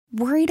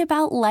Worried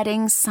about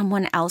letting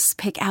someone else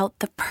pick out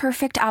the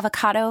perfect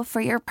avocado for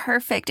your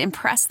perfect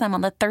impress them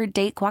on the third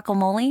date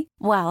guacamole?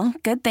 Well,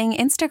 good thing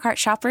Instacart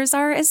shoppers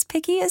are as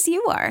picky as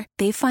you are.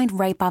 They find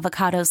ripe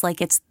avocados like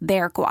it's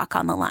their guac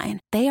on the line.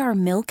 They are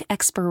milk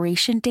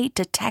expiration date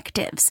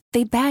detectives.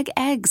 They bag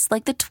eggs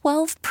like the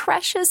 12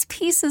 precious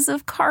pieces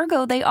of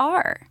cargo they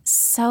are.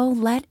 So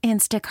let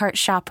Instacart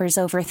shoppers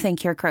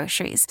overthink your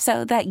groceries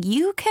so that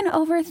you can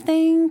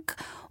overthink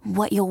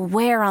what you'll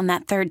wear on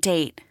that third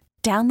date.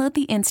 Download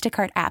the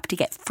Instacart app to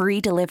get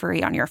free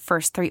delivery on your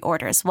first 3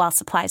 orders while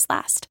supplies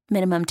last.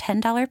 Minimum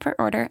 $10 per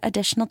order.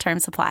 Additional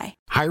terms apply.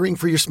 Hiring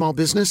for your small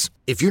business?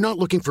 If you're not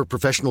looking for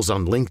professionals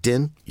on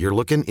LinkedIn, you're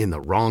looking in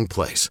the wrong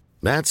place.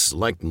 That's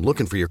like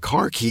looking for your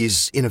car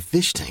keys in a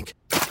fish tank.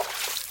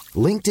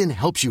 LinkedIn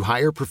helps you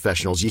hire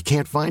professionals you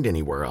can't find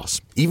anywhere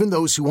else, even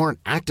those who aren't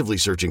actively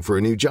searching for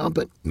a new job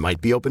but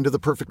might be open to the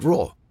perfect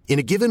role. In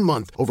a given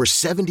month, over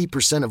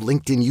 70% of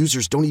LinkedIn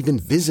users don't even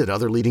visit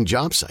other leading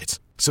job sites.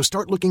 So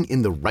start looking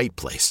in the right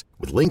place.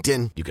 With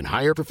LinkedIn, you can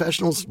hire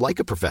professionals like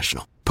a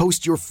professional.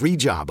 Post your free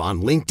job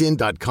on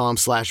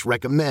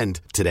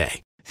linkedin.com/recommend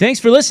today. Thanks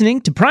for listening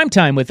to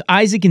Primetime with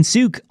Isaac and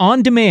Suk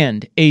on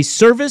Demand, a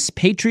Service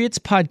Patriots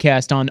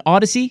podcast on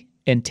Odyssey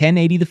and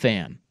 1080 The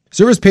Fan.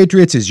 Service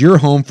Patriots is your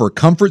home for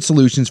comfort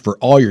solutions for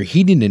all your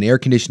heating and air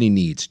conditioning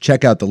needs.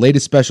 Check out the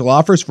latest special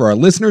offers for our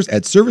listeners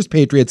at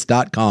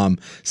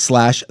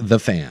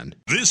servicepatriots.com/thefan.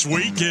 This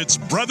week, it's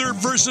brother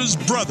versus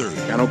brother.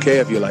 I don't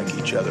care if you like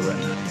each other or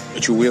not,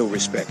 but you will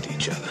respect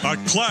each other. A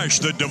clash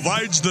that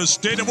divides the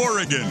state of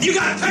Oregon. You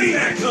gotta pay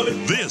that,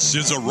 Cullen! This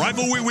is a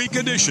Rivalry Week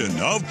edition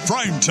of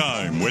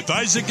Primetime with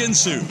Isaac and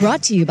Sue.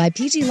 Brought to you by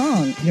PG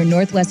Long, your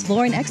Northwest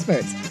flooring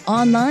experts.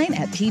 Online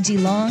at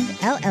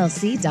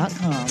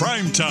pglongllc.com.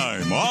 Primetime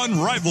on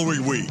Rivalry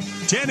Week,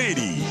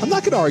 1080. I'm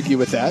not going to argue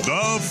with that.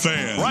 The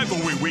Fan.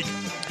 Rivalry Week.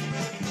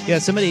 Yeah,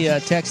 somebody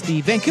text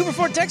the Vancouver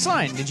Ford text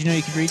line. Did you know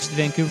you could reach the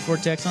Vancouver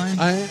Ford text line?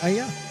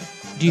 Yeah.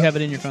 Do you have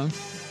it in your phone?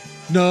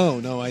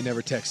 No, I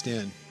never text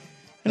in.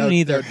 I don't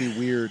either. That would be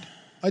weird.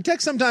 I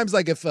text sometimes,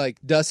 like if like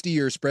Dusty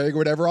or Sprague or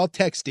whatever, I'll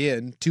text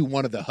in to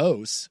one of the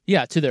hosts.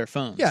 Yeah, to their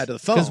phones. Yeah, to the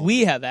phone. Because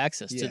we have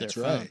access to their that's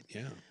phone. Right.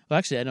 Yeah. Well,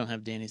 actually, I don't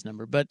have Danny's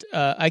number, but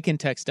I can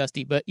text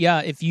Dusty. But yeah,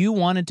 if you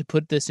wanted to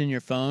put this in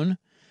your phone,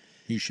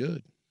 you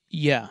should.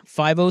 Yeah,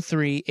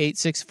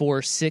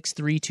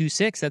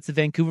 503-864-6326. That's the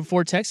Vancouver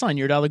Ford text line.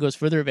 Your dollar goes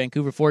further at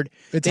Vancouver Ford.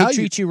 They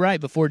treat you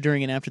right before,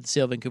 during, and after the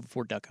sale.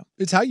 VancouverFord.com.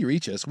 It's how you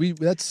reach us. We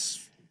read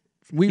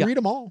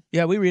them all.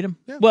 Yeah, we read them.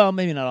 Yeah. Well,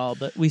 maybe not all,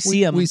 but we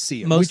see them. We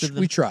see them. Most of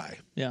them. We try.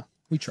 Yeah,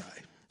 we try.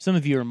 Some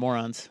of you are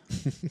morons,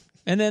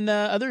 and then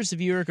others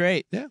of you are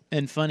great. Yeah.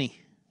 And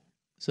funny.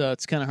 So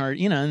it's kind of hard,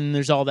 and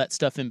there's all that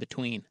stuff in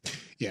between.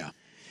 Yeah.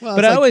 Well,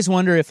 but I always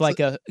wonder if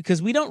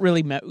because we don't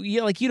really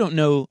you don't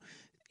know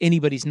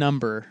anybody's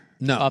number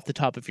off the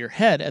top of your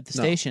head at the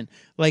station.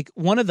 Like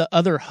one of the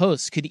other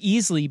hosts could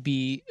easily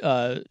be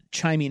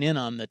chiming in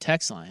on the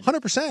text line.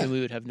 100%. And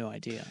we would have no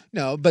idea.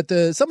 No, but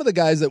some of the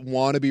guys that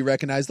want to be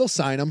recognized, they'll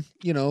sign them.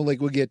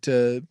 Like we'll get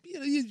to...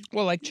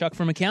 like Chuck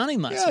from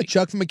accounting last week. Yeah,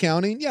 Chuck from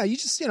accounting. Yeah, you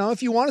just,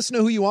 if you want us to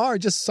know who you are,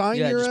 just sign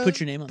just put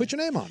your name on it. Put your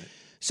name on it.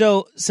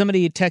 So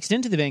somebody texted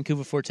into the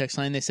Vancouver Ford text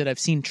line. They said, I've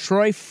seen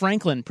Troy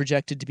Franklin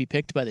projected to be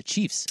picked by the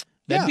Chiefs.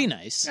 That'd be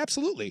nice.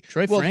 Absolutely.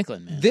 Troy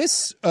Franklin, man.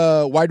 This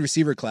wide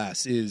receiver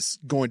class is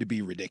going to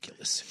be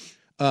ridiculous.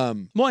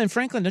 And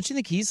Franklin, don't you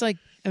think he's that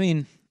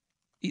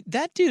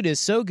dude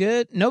is so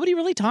good. Nobody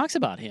really talks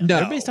about him. No.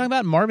 Everybody's talking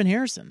about Marvin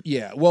Harrison.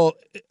 Yeah, well,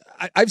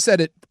 I've said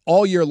it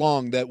all year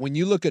long that when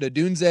you look at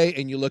Odunze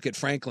and you look at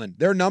Franklin,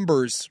 their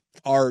numbers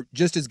are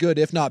just as good,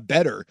 if not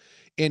better,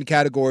 in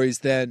categories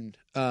than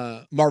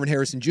Marvin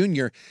Harrison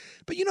Jr.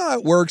 But you know how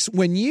it works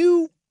when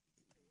you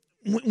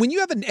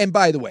have and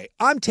by the way,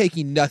 I'm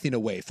taking nothing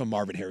away from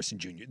Marvin Harrison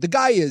Jr. The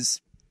guy is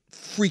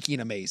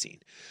freaking amazing.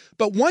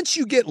 But once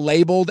you get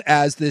labeled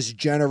as this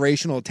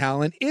generational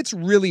talent, it's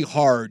really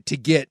hard to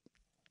get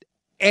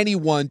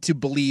anyone to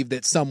believe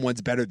that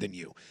someone's better than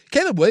you.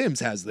 Caleb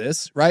Williams has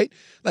this, right?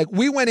 Like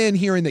we went in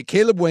hearing that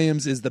Caleb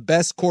Williams is the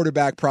best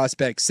quarterback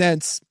prospect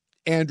since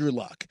Andrew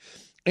Luck.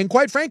 And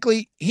quite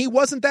frankly, he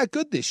wasn't that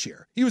good this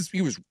year.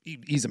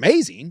 He's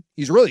amazing.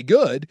 He's really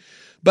good.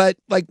 But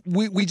like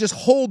we just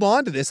hold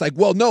on to this. Like,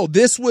 well, no,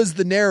 this was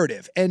the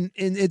narrative. And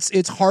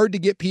it's hard to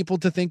get people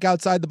to think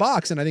outside the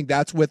box. And I think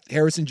that's with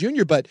Harrison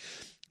Jr. But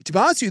to be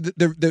honest with you,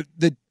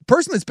 the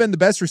person that's been the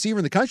best receiver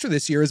in the country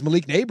this year is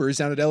Malik Neighbors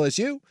down at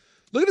LSU.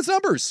 Look at his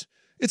numbers.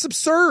 It's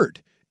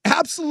absurd.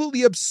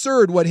 Absolutely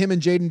absurd what him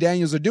and Jaden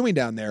Daniels are doing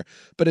down there.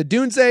 But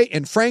Odunze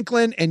and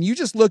Franklin, and you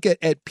just look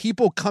at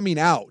people coming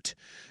out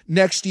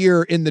next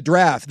year in the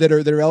draft that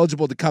are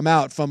eligible to come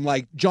out, from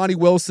like Johnny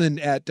Wilson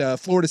at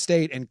Florida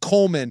State and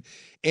Coleman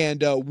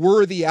and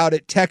Worthy out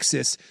at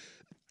Texas.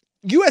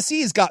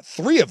 USC's got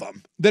 3 of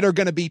them that are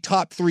going to be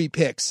top 3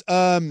 picks.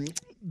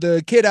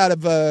 The kid out of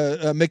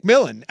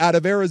McMillan out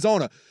of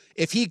Arizona,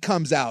 if he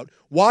comes out.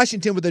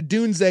 Washington with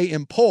Odunze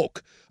and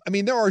Polk. I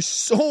mean, there are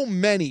so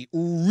many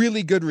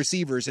really good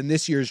receivers in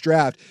this year's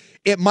draft.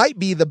 It might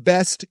be the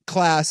best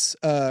class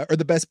or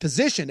the best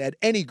position at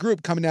any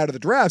group coming out of the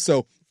draft.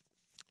 So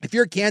if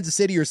you're Kansas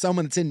City or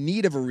someone that's in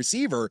need of a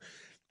receiver,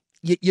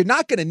 you're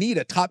not going to need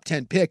a top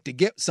 10 pick to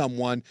get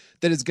someone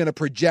that is going to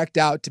project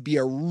out to be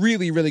a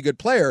really, really good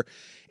player.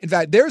 In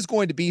fact, there's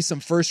going to be some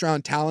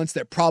first-round talents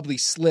that probably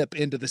slip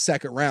into the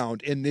second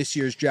round in this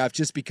year's draft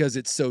just because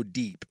it's so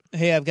deep.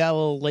 Hey, I've got a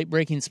little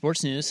late-breaking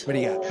sports news. What do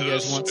you got? You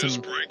guys want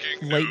some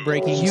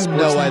late-breaking sports news? You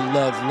know I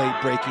love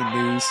late-breaking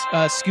news.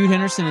 Scoot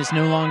Henderson is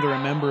no longer a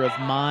member of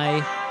my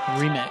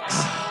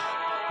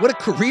remix. What a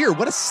career.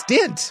 What a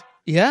stint.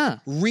 Yeah.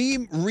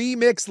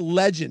 Remix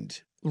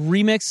legend.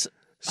 Remix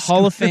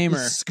Hall of Famer.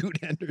 Scoot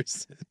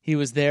Henderson. He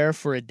was there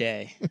for a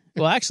day.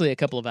 Well, actually, a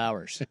couple of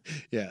hours.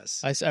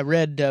 Yes. I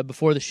read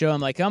before the show, I'm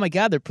like, oh my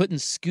God, they're putting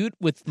Scoot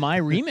with my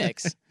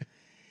remix.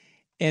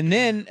 And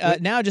then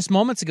now, just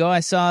moments ago, I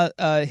saw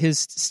his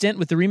stint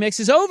with the remix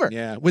is over.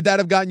 Yeah. Would that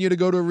have gotten you to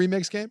go to a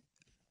remix game?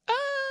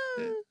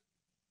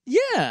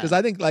 Yeah. Because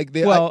I think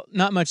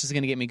not much is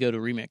going to get me to go to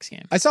a remix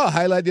game. I saw a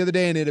highlight the other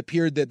day, and it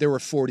appeared that there were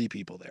 40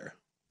 people there.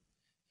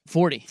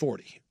 40?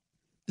 40.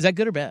 Is that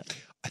good or bad?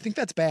 I think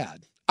that's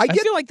bad. I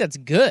feel like that's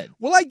good.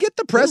 Well, I get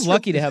the press. You're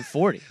lucky to have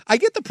 40. I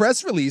get the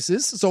press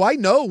releases, so I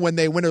know when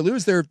they win or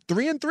lose, they're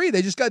 3-3.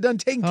 They just got done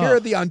taking care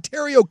of the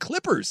Ontario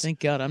Clippers. Thank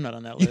God I'm not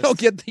on that list. You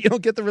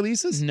don't get the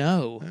releases?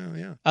 No. Oh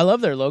yeah. I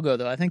love their logo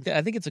though. I think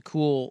it's a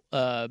cool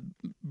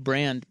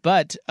brand.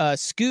 But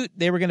Scoot,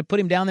 they were going to put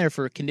him down there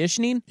for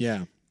conditioning.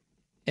 Yeah.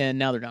 And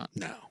now they're not.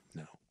 No.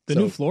 The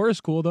new floor is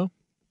cool though,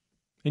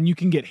 and you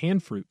can get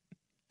hand fruit,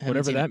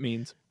 whatever that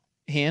means.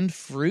 Hand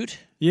fruit?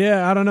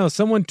 Yeah, I don't know.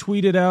 Someone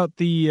tweeted out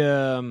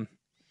the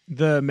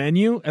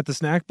menu at the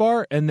snack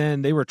bar, and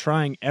then they were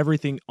trying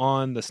everything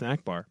on the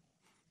snack bar.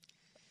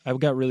 I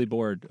got really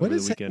bored over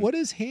the weekend. What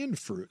is hand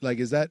fruit? Like,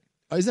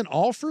 isn't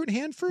all fruit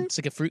hand fruit? It's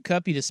like a fruit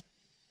cup. You just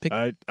pick.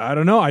 I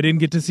don't know. I didn't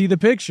get to see the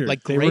picture.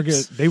 Like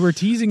grapes? They were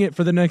teasing it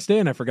for the next day,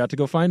 and I forgot to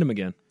go find them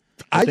again.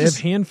 They have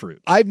hand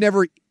fruit. I've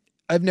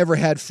never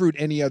had fruit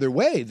any other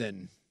way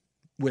than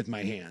with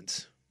my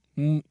hands.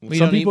 Some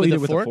people eat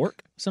it with a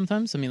fork.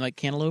 Sometimes, I mean, like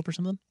cantaloupe or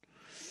something.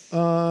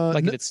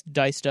 If it's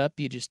diced up,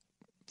 you just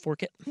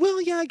fork it.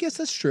 Well, yeah, I guess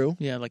that's true.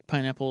 Yeah, like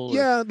pineapple.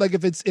 Yeah, like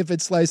if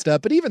it's sliced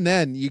up, but even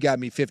then, you got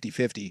me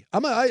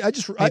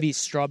 50-50. Maybe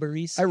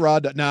strawberries. I raw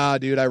dog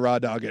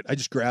it. I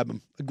just grab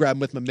them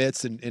with my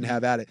mitts and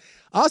have at it.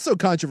 Also,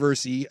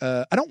 controversy.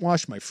 I don't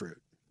wash my fruit.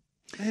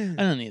 I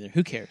don't either.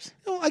 Who cares?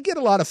 I get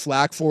a lot of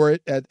flack for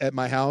it at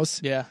my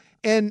house. Yeah,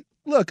 and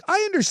look, I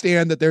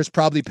understand that there's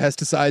probably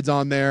pesticides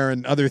on there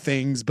and other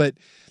things, but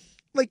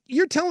like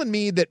you're telling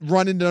me that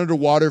running it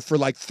underwater for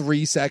like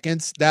 3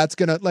 seconds, that's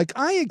gonna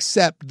I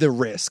accept the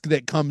risk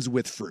that comes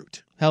with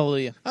fruit.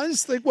 Hallelujah. I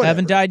just think whatever.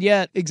 Haven't died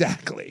yet.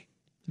 Exactly.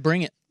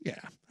 Bring it. Yeah.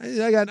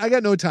 I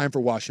got no time for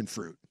washing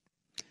fruit.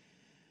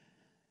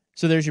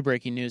 So there's your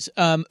breaking news.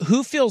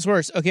 Who feels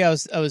worse? Okay, I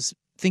was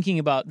thinking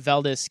about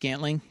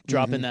Valdez-Scantling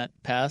dropping that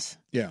pass.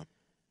 Yeah.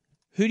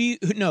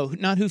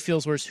 Not who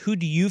feels worse. Who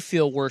do you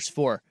feel worse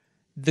for?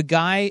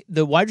 The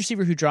wide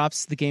receiver who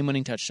drops the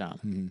game-winning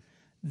touchdown,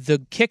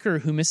 the kicker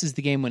who misses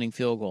the game-winning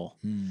field goal,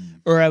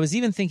 or I was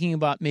even thinking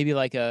about maybe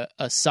like a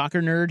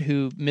soccer nerd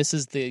who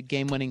misses the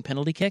game-winning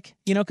penalty kick.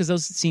 Because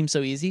those seem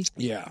so easy.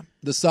 Yeah,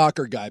 the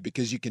soccer guy,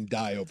 because you can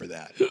die over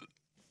that.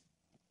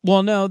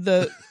 Well, no,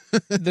 the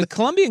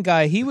Colombian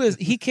guy,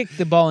 he kicked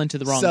the ball into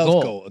the wrong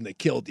goal, and they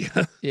killed you.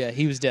 Yeah,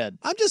 he was dead.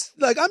 I'm just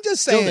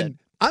saying.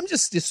 I'm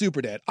just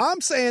super dead. I'm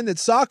saying that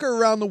soccer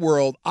around the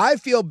world, I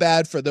feel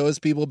bad for those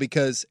people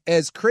because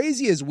as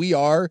crazy as we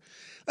are,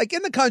 like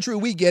in the country,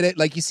 we get it.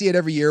 Like you see it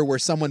every year where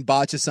someone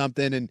botches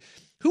something. And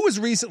who was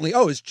recently?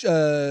 Oh, it was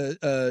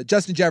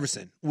Justin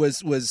Jefferson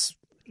was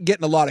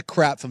getting a lot of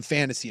crap from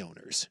fantasy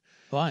owners.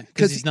 Why?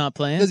 Because he's not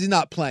playing? Because he's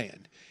not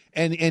playing.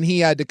 And he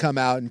had to come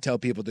out and tell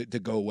people to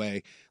go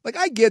away. Like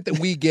I get that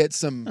we get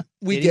some.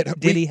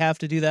 Did he have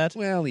to do that?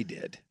 Well, he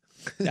did.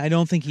 I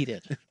don't think he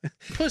did.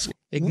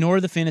 Ignore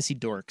the fantasy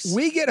dorks.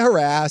 We get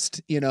harassed,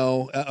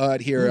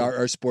 out here,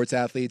 our sports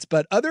athletes,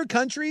 but other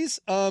countries,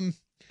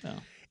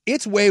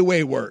 it's way,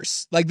 way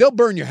worse. Like they'll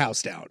burn your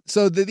house down.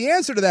 So the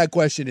answer to that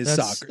question is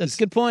soccer. That's a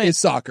good point. It's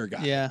soccer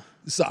guy. Yeah.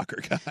 Soccer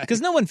guy. Because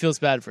no one feels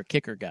bad for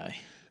kicker guy.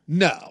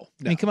 No.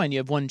 I mean, come on, you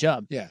have one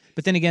job. Yeah.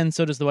 But then again,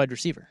 so does the wide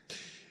receiver.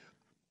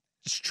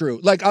 It's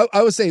true. Like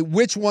I would say,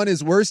 which one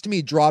is worse to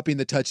me, dropping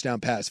the touchdown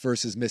pass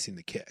versus missing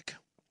the kick?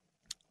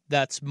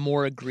 That's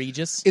more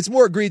egregious. It's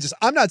more egregious.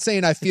 I'm not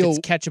saying I feel if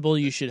it's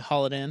catchable, you should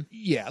haul it in.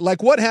 Yeah,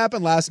 like what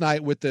happened last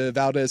night with the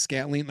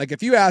Valdez-Scantling. Like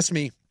if you ask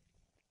me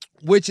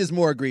which is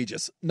more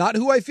egregious, not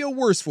who I feel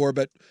worse for,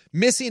 but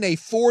missing a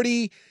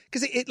 40,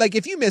 because like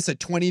if you miss a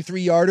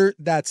 23-yarder,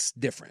 that's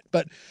different.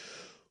 But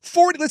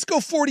 40, let's go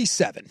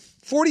 47.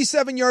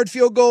 47-yard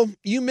field goal,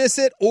 you miss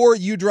it, or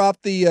you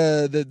drop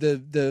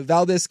the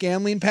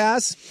Valdez-Scantling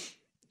pass.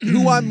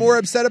 Who I'm more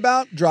upset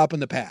about?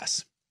 Dropping the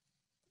pass.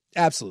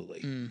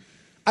 Absolutely.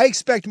 I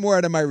expect more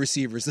out of my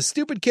receivers. The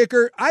stupid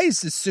kicker, I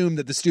just assume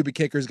that the stupid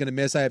kicker is going to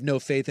miss. I have no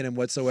faith in him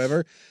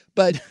whatsoever.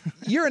 But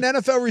you're an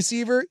NFL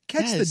receiver,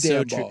 catch the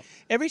damn ball.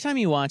 Every time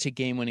you watch a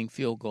game-winning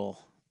field goal.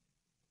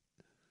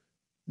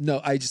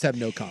 No, I just have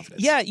no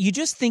confidence. Yeah, you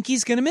just think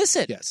he's going to miss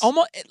it. Yes.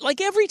 Almost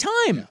like every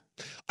time.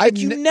 Yeah.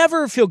 You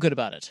never feel good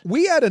about it.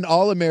 We had an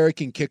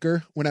All-American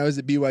kicker when I was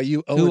at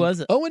BYU. Who was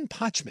it? Owen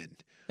Pochman.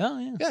 Oh,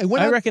 yeah. Yeah,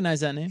 I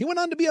recognize that name. He went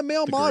on to be a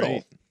male model.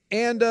 Great.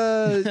 And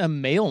a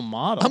male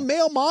model. A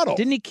male model.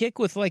 Didn't he kick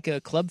with like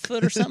a club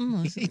foot or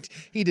something?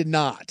 he did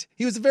not.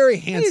 He was a very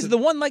handsome. He's the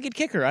one-legged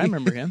kicker. I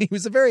remember him. He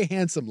was a very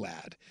handsome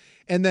lad.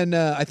 And then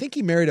I think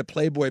he married a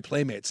Playboy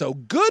playmate. So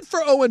good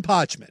for Owen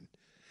Pochman.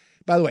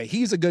 By the way,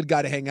 he's a good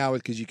guy to hang out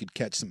with because you could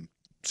catch some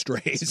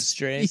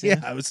strays.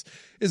 Yeah. It was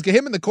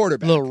him and the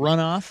quarterback. A little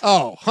runoff.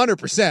 Oh,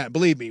 100%.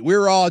 Believe me. We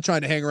were all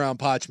trying to hang around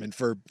Pochman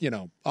for,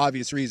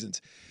 obvious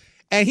reasons.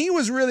 And he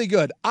was really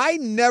good. I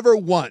never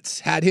once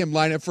had him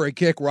line up for a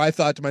kick where I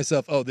thought to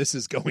myself, oh, this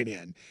is going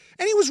in.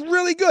 And he was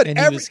really good. And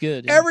he was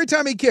good. Yeah. Every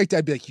time he kicked,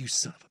 I'd be like, you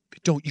son of a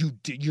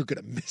bitch, you're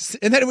going to miss it.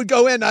 And then it would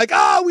go in, like,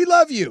 oh, we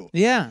love you.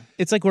 Yeah.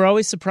 It's like we're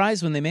always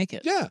surprised when they make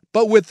it. Yeah.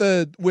 But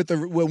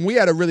when we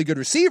had a really good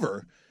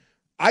receiver,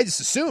 I just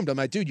assumed, I'm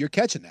like, dude, you're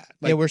catching that.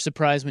 Like, yeah, we're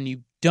surprised when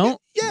you don't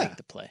make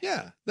the play.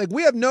 Yeah. Like,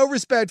 we have no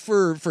respect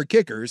for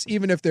kickers,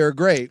 even if they're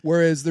great,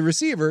 whereas the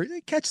receiver,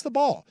 they catch the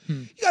ball.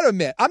 You got to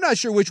admit, I'm not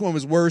sure which one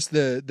was worse,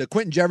 the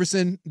Quentin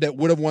Jefferson that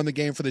would have won the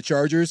game for the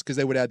Chargers because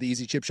they would have had the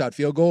easy chip shot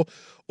field goal,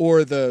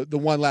 or the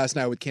one last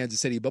night with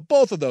Kansas City. But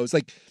both of those,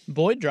 like...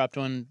 Boyd dropped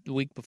one the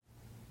week before.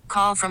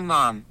 Call from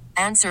mom.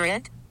 Answer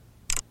it.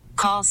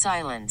 Call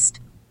silenced.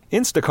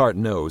 Instacart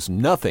knows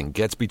nothing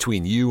gets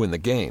between you and the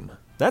game.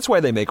 That's why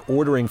they make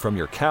ordering from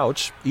your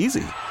couch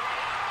easy.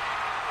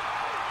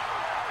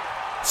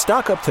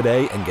 Stock up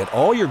today and get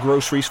all your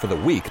groceries for the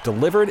week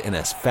delivered in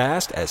as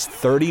fast as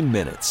 30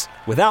 minutes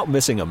without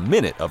missing a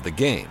minute of the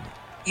game.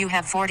 You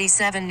have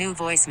 47 new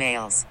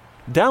voicemails.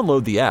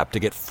 Download the app to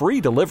get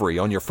free delivery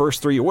on your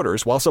first 3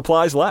 orders while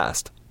supplies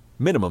last.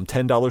 Minimum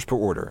 $10 per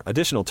order.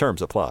 Additional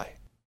terms apply.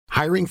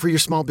 Hiring for your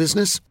small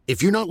business?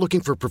 If you're not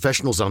looking for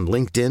professionals on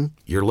LinkedIn,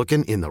 you're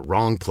looking in the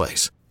wrong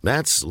place.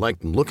 That's like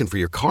looking for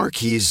your car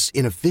keys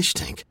in a fish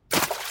tank.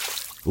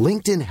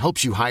 LinkedIn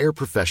helps you hire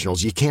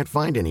professionals you can't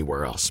find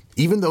anywhere else,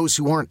 even those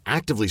who aren't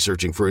actively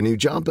searching for a new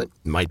job but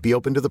might be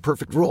open to the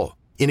perfect role.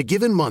 In a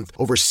given month,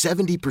 over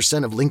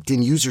 70% of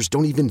LinkedIn users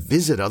don't even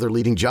visit other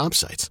leading job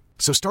sites.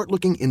 So start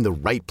looking in the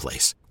right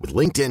place. With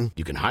LinkedIn,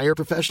 you can hire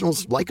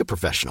professionals like a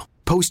professional.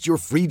 Post your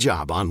free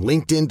job on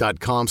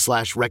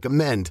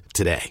linkedin.com/recommend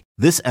today.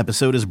 This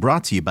episode is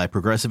brought to you by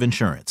Progressive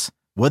Insurance.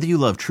 Whether you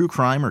love true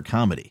crime or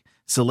comedy,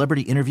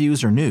 celebrity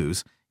interviews or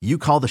news, you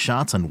call the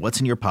shots on what's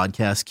in your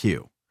podcast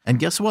queue. And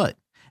guess what?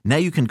 Now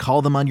you can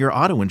call them on your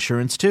auto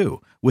insurance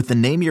too with the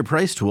Name Your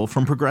Price tool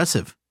from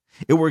Progressive.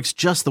 It works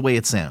just the way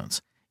it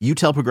sounds. You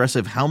tell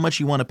Progressive how much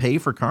you want to pay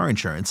for car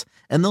insurance,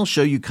 and they'll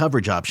show you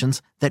coverage options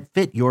that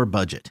fit your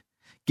budget.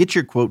 Get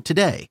your quote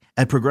today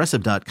at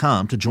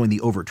Progressive.com to join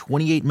the over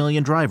 28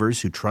 million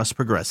drivers who trust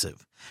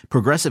Progressive.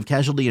 Progressive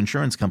Casualty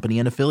Insurance Company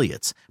and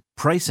Affiliates.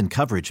 Price and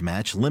coverage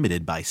match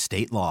limited by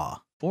state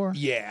law.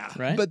 Yeah,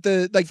 right. But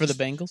for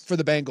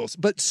the Bengals,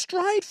 but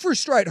stride for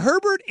stride,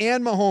 Herbert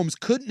and Mahomes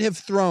couldn't have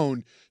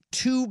thrown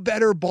 2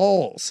 better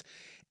balls.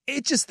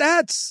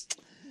 That's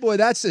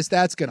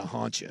going to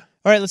haunt you.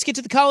 All right, let's get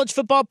to the college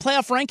football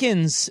playoff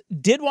rankings.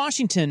 Did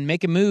Washington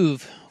make a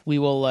move? We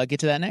will get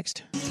to that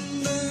next.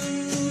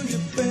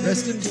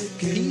 Rest in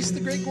peace,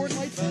 the great Gordon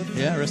Lightfoot.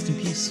 Yeah, rest in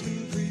peace.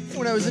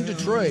 When I was in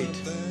Detroit,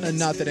 and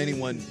not that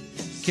anyone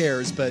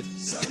cares, but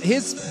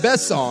his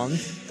best song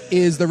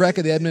is "The Wreck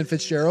of the Edmund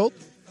Fitzgerald."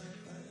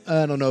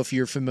 I don't know if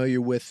you're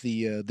familiar with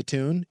the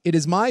tune. It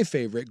is my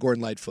favorite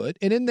Gordon Lightfoot,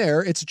 and in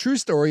there, it's a true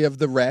story of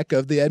the wreck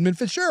of the Edmund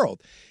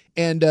Fitzgerald.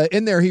 And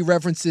in there, he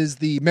references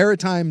the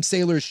Maritime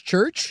Sailors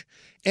Church.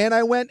 And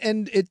I went,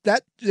 and it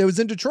was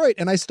in Detroit,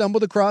 and I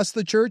stumbled across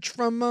the church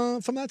from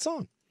that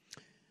song.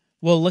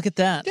 Well, look at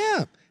that.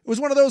 Yeah. It was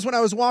one of those when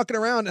I was walking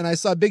around, and I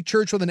saw a big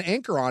church with an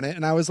anchor on it,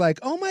 and I was like,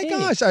 oh, my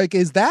gosh, like,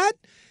 is that?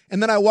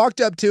 And then I walked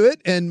up to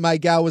it, and my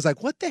gal was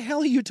like, what the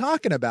hell are you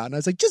talking about? And I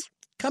was like, just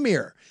come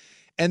here.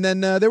 And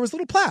then there was a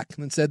little plaque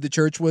that said the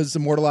church was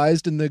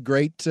immortalized in the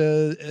great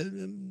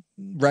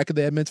wreck of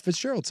the Edmund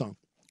Fitzgerald song.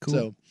 Cool.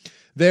 So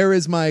there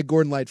is my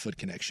Gordon Lightfoot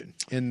connection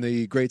in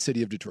the great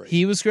city of Detroit.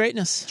 He was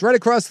greatness. It's right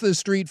across the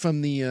street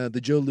from the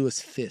Joe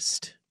Louis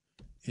Fist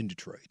in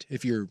Detroit.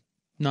 If you're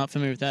not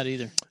familiar with that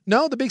either.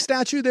 No, the big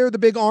statue there, the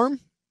big arm.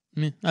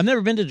 I've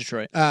never been to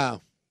Detroit.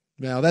 Oh.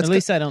 No, that's at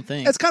least I don't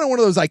think. That's kind of one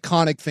of those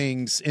iconic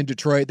things in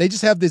Detroit. They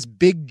just have this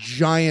big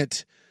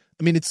giant.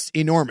 I mean, it's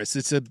enormous.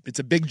 It's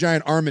a big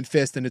giant arm and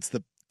fist, and it's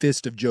the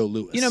fist of Joe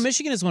Louis. You know,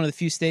 Michigan is one of the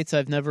few states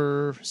I've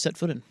never set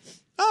foot in.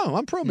 Oh,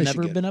 I'm pro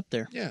Michigan. Never been up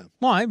there. Yeah.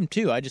 Well, I'm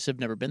too. I just have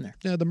never been there.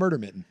 Yeah, the murder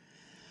mitten.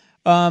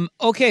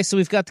 Okay, so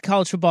we've got the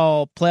college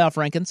football playoff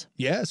rankings.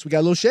 Yes, we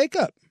got a little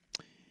shakeup.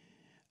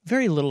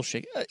 Very little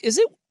shake. Does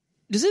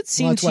it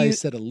seem that's to why you? I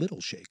said a little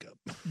shakeup.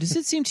 Does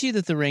it seem to you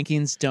that the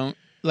rankings don't,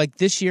 like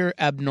this year,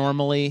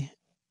 abnormally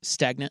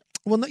stagnant?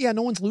 Well,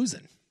 no one's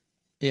losing.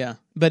 Yeah,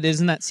 but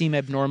doesn't that seem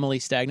abnormally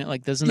stagnant?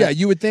 Like, doesn't? Yeah,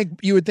 you would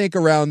think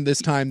around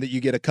this time that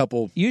you get a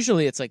couple.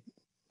 Usually, it's like,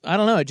 I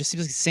don't know. It just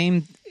seems like the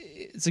same.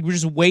 It's like we're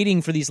just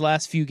waiting for these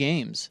last few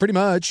games, pretty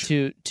much,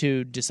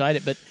 to decide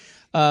it. But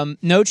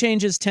no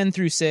changes. 10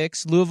 through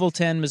 6. Louisville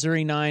 10,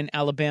 Missouri 9,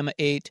 Alabama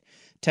 8,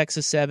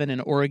 Texas 7,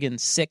 and Oregon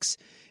 6.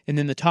 And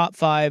then the top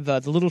 5.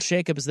 The little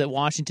shakeup is that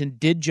Washington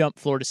did jump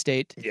Florida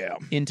State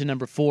into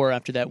number 4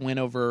 after that win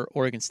over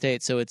Oregon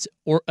State. So it's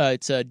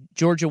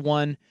Georgia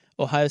 1.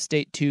 Ohio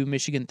State 2,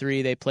 Michigan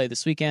 3. They play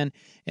this weekend,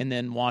 and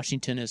then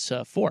Washington is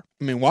 4.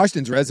 I mean,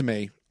 Washington's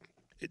resume,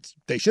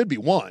 they should be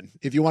 1.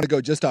 If you want to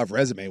go just off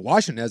resume,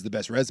 Washington has the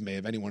best resume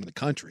of anyone in the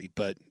country,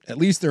 but at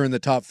least they're in the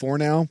top 4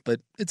 now.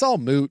 But it's all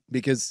moot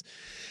because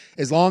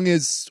as long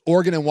as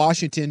Oregon and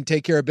Washington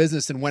take care of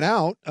business and win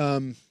out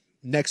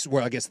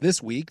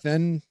this week,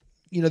 then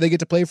they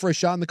get to play for a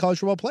shot in the college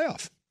football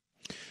playoff.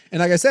 And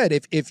like I said,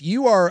 if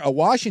you are a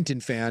Washington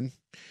fan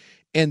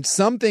and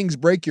some things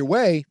break your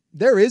way,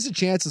 there is a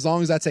chance, as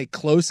long as that's a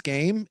close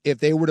game, if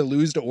they were to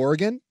lose to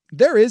Oregon,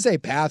 there is a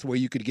path where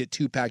you could get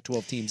 2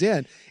 Pac-12 teams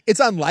in.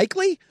 It's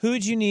unlikely. Who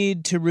would you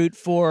need to root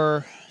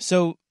for?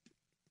 So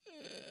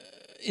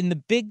in the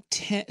Big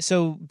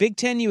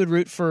Ten, you would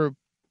root for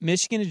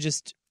Michigan to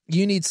just...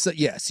 You need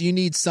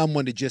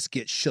someone to just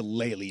get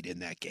shillelied in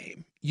that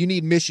game. You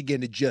need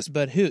Michigan to just...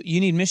 But who? You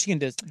need Michigan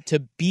to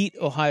beat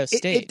Ohio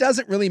State. It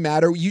doesn't really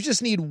matter. You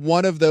just need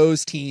one of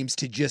those teams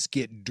to just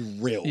get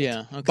drilled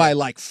by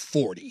like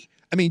 40.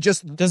 I mean,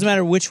 just... Doesn't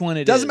matter which one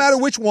it is. Doesn't matter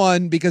which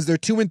one because they're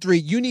 2 and 3.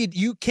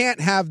 You can't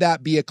have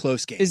that be a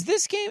close game. Is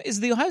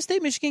the Ohio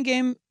State-Michigan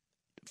game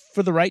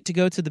for the right to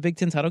go to the Big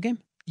Ten title game?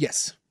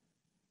 Yes.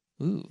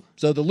 Ooh.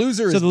 So the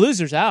loser's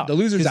out. The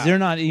loser's out. They're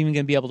not even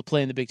going to be able to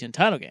play in the Big Ten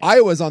title game.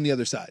 Iowa's on the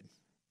other side.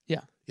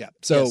 Yeah. Yeah.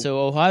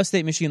 So Ohio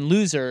State, Michigan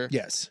loser.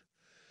 Yes.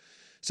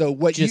 So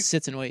what just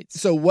sits and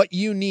waits. So what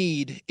you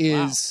need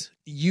is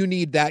you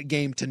need that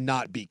game to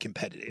not be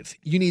competitive.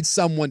 You need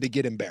someone to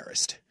get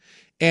embarrassed.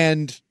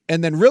 And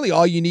then really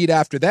all you need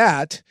after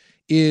that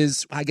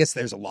is, I guess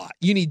there's a lot.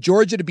 You need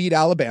Georgia to beat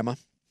Alabama,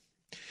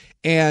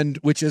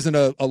 which isn't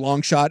a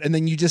long shot. And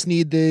then you just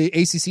need the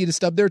ACC to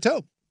stub their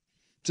toe.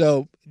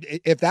 So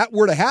if that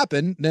were to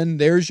happen, then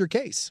there's your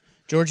case.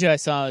 Georgia, I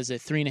saw, is a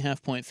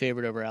 3.5-point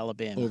favorite over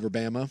Alabama. Over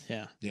Bama?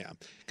 Yeah. Yeah.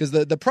 Because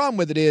the problem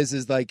with it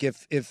is like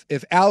if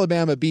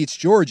Alabama beats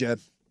Georgia,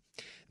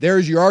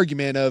 there's your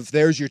argument of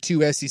there's your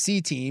 2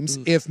 SEC teams.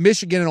 Oof. If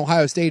Michigan and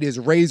Ohio State is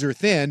razor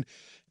thin,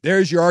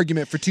 there's your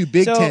argument for 2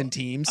 Big Ten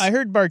teams. I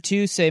heard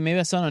Bartu say, maybe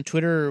I saw it on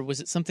Twitter, or was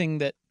it something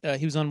that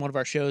he was on one of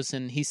our shows,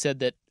 and he said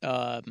that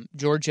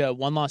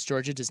one-loss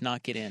Georgia does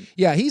not get in.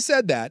 Yeah, he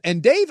said that.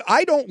 And Dave,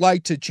 I don't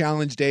like to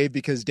challenge Dave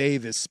because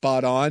Dave is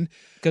spot on.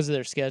 Because of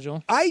their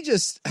schedule? I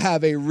just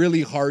have a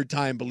really hard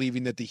time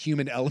believing that the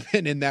human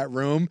element in that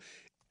room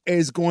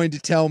is going to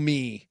tell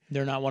me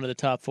they're not one of the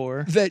top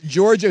 4. That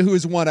Georgia, who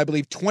has won, I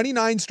believe,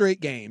 29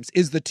 straight games,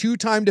 is the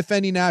 2-time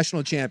defending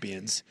national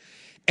champions,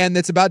 and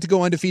that's about to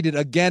go undefeated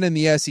again in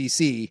the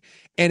SEC.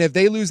 And if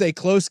they lose a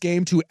close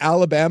game to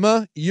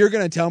Alabama, you're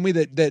going to tell me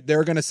that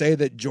they're going to say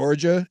that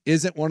Georgia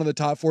isn't one of the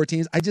top 4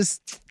 teams. I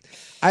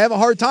have a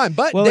hard time.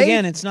 But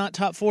again, it's not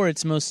top 4.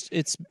 It's most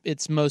deserving.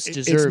 It's most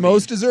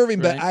deserving.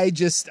 Right?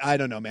 But I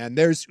don't know, man.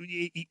 There's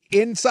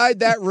inside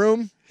that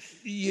room,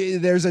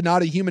 there's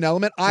not a human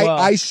element.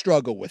 I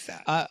struggle with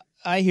that.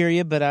 I hear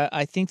you, but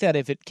I think that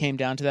if it came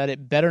down to that,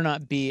 it better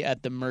not be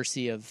at the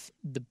mercy of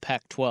the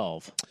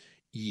Pac-12.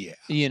 Yeah.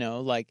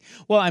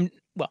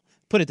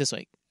 Put it this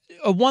way.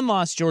 A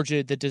one-loss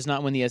Georgia that does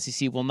not win the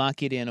SEC will not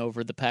get in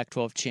over the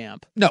Pac-12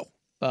 champ. No.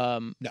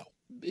 No.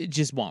 It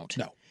just won't.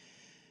 No.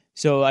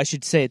 So I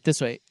should say it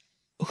this way.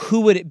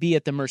 Who would it be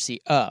at the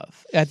mercy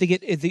of? I think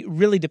it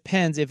really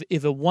depends.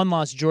 If a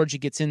one-loss Georgia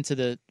gets into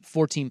the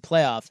 14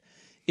 playoff,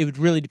 it would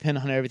really depend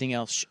on how everything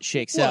else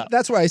shakes out.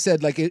 That's why I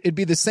said it'd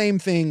be the same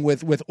thing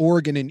with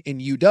Oregon and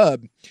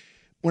UW.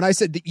 When I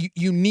said that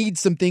you need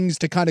some things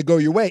to kind of go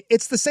your way,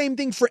 it's the same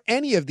thing for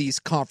any of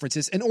these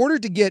conferences. In order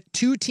to get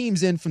 2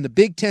 teams in from the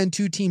Big Ten,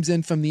 2 teams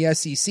in from the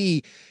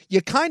SEC,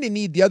 you kind of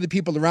need the other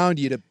people around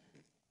you to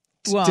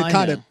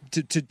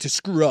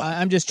screw up.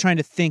 I'm just trying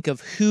to think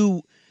of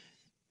who,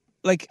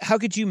 how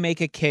could you make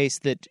a case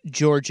that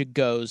Georgia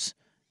goes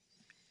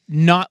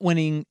not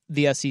winning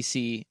the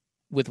SEC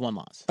with 1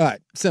 loss? All right,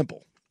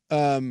 simple.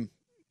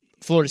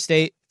 Florida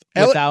State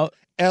without...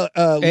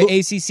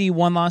 ACC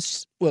 1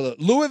 loss. Well,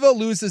 Louisville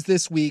loses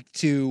this week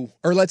to,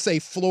 or let's say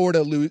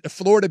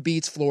Florida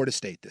beats Florida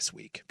State this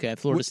week. Okay,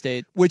 Florida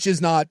State, which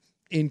is not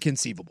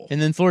inconceivable.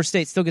 And then Florida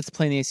State still gets to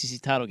play in the ACC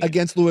title game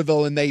against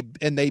Louisville, and they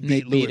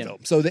beat Louisville.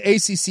 So the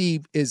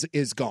ACC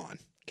is gone.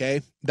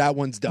 Okay, that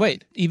one's done.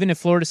 Wait, even if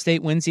Florida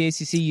State wins the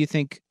ACC, you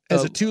think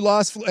as a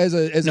 2-loss as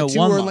a 2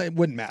 or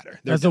wouldn't matter.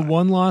 As a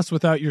 1 loss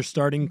without your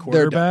starting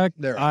quarterback,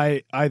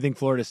 I think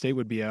Florida State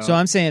would be out. So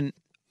I'm saying.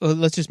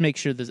 Let's just make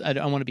sure this. I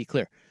want to be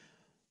clear.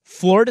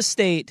 Florida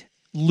State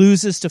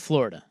loses to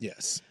Florida.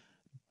 Yes.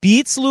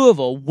 Beats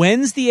Louisville,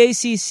 wins the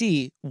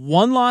ACC,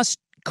 1-loss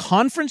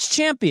conference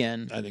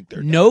champion. I think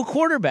they're no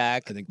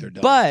quarterback. I think they're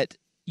done. But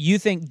you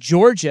think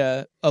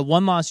Georgia, a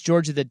one-loss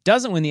Georgia that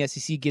doesn't win the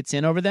SEC, gets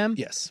in over them?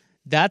 Yes.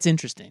 That's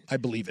interesting. I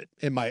believe it.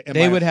 In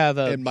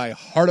my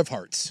heart of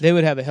hearts. They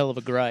would have a hell of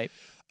a gripe.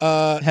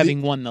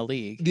 Having won the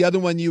league. The other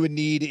one you would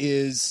need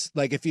is,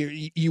 like, if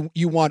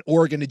you want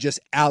Oregon to just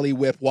alley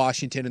whip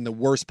Washington in the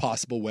worst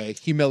possible way,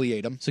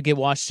 humiliate them. So get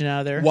Washington out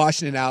of there?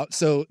 Washington out.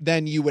 So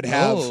then you would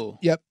have,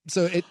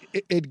 So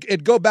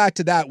it'd go back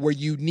to that where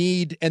you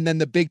need, and then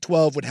the Big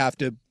 12 would have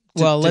to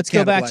let's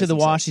go back to the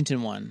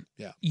Washington one.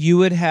 Yeah. You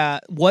would have,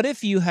 what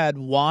if you had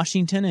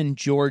Washington and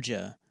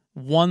Georgia,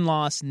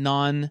 one-loss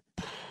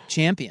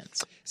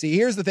non-champions? See,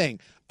 here's the thing.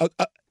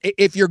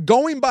 If you're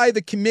going by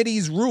the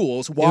committee's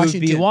rules,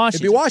 Washington, it'd be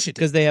Washington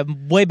because they have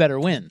way better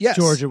wins. Yes.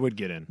 Georgia would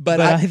get in, but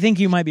I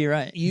think you might be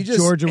right.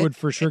 Georgia would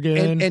for sure get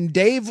in. And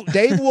Dave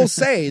will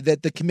say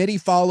that the committee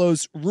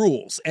follows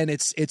rules, and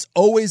it's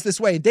always this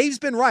way. And Dave's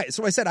been right.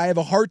 So I said I have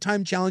a hard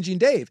time challenging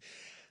Dave.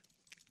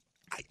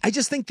 I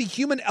just think the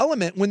human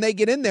element, when they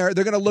get in there,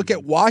 they're going to look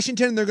at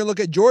Washington and they're going to look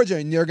at Georgia,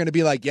 and they're going to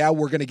be like, "Yeah,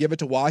 we're going to give it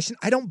to Washington."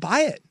 I don't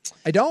buy it.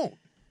 I don't.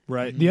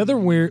 Right. The other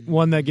weird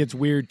one that gets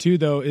weird too,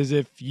 though, is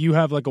if you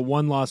have like a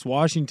one-loss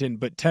Washington,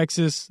 but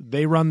Texas,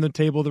 they run the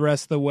table the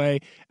rest of the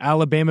way.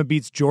 Alabama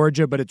beats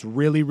Georgia, but it's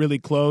really, really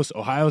close.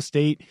 Ohio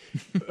State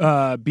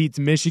beats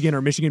Michigan,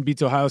 or Michigan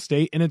beats Ohio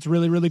State, and it's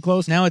really, really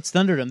close. Now it's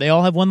Thunderdome. They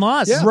all have one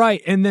loss. Yeah.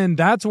 Right. And then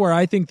that's where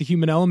I think the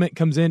human element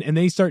comes in, and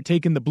they start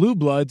taking the blue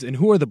bloods. And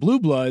who are the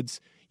blue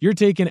bloods? You're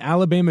taking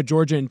Alabama,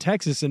 Georgia, and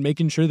Texas and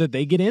making sure that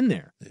they get in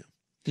there. Yeah.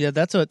 Yeah,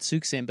 that's what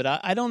Suk's saying, but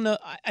I don't know.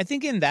 I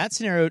think in that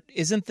scenario,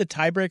 isn't the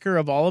tiebreaker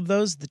of all of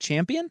those the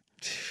champion?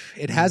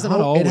 It hasn't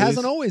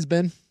always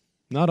been.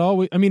 Not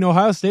always. I mean,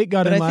 Ohio State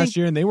got in last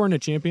year, and they weren't a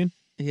champion.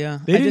 Yeah.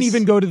 They didn't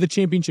even go to the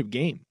championship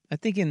game. I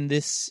think in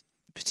this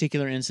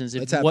particular instance,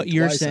 if That's what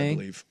you're twice,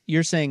 saying,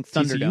 you're saying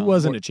Thunderdome. TCU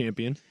wasn't a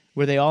champion.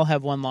 Where they all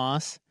have one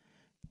loss.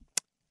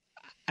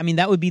 I mean,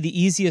 that would be the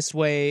easiest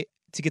way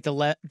to get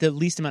the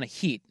least amount of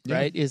heat,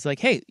 right? Is like,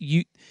 hey,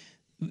 you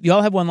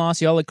all have one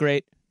loss, you all look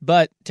great.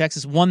 But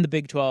Texas won the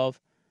Big 12.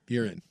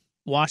 You're in.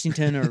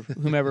 Washington or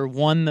whomever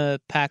won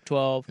the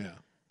Pac-12. Yeah.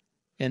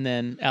 And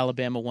then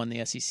Alabama won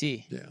the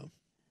SEC. Yeah.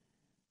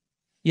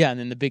 Yeah, and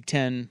then the Big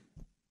 10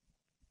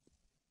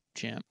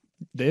 champ.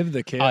 They have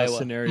the chaos Iowa.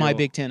 scenario. My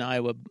Big 10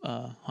 Iowa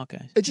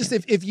Hawkeyes. It's just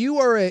if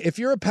you're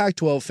a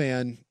Pac-12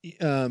 fan,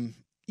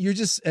 you're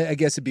just, I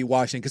guess it'd be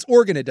Washington, because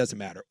Oregon, it doesn't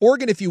matter.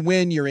 Oregon, if you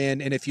win, you're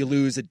in, and if you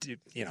lose,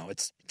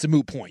 it's a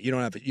moot point. You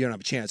don't have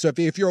a chance. So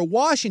if you're a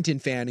Washington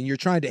fan and you're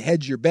trying to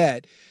hedge your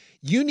bet,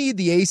 you need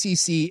the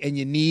ACC and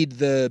you need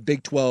the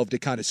Big 12 to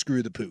kind of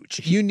screw the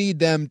pooch. You need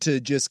them to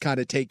just kind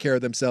of take care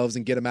of themselves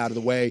and get them out of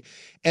the way,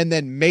 and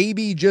then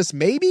maybe, just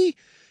maybe,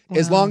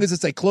 as long as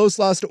it's a close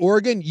loss to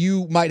Oregon,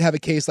 you might have a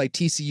case like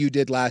TCU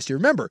did last year.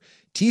 Remember,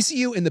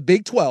 TCU in the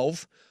Big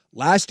 12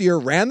 last year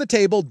ran the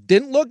table,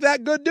 didn't look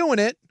that good doing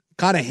it.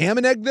 Kind of ham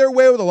and egg their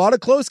way with a lot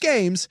of close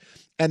games,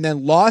 and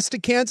then lost to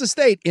Kansas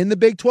State in the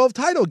Big 12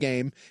 title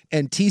game,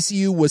 and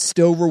TCU was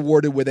still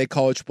rewarded with a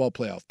college football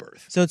playoff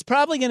berth. So it's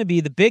probably going to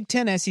be the Big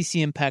 10,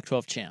 SEC, and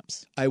Pac-12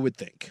 champs. I would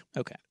think.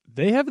 Okay.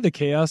 They have the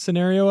chaos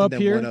scenario up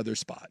here. One other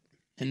spot.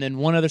 And then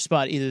one other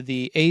spot, either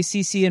the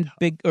ACC and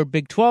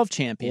Big 12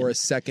 champion. Or a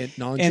second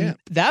non-champ. And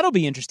that'll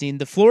be interesting.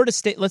 The Florida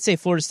State, let's say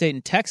Florida State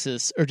and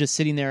Texas are just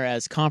sitting there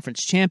as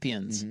conference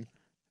champions. Mm-hmm.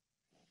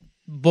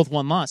 Both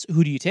one loss.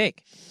 Who do you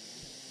take?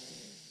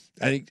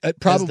 I think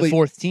probably the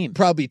fourth team.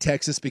 Probably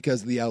Texas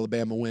because of the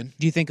Alabama win.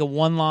 Do you think a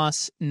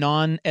one-loss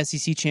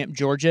non-SEC champ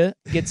Georgia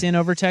gets in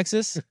over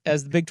Texas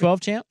as the Big 12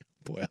 champ?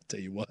 Boy, I'll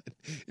tell you what,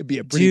 it'd be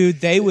a pretty.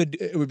 Dude,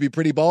 it would be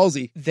pretty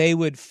ballsy.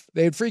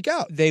 They'd freak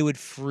out. They would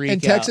freak out.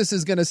 And Texas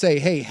is going to say,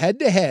 "Hey, head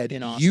to head,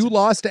 you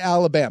lost to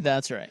Alabama."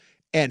 That's right.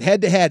 And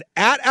head to head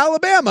at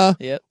Alabama,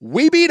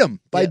 we beat them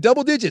by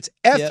double digits.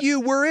 You,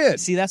 we're in.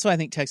 See, that's why I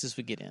think Texas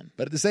would get in.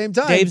 But at the same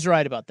time, Dave's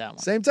right about that one.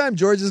 Same time,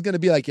 Georgia's going to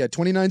be like,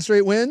 29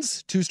 straight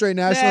wins, 2 straight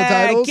national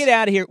titles. Get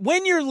out of here.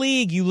 Win your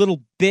league, you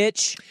little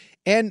bitch.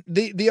 And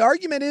the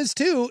argument is,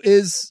 too,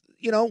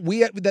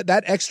 we have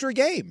that extra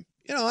game.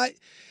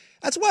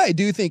 That's why I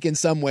do think in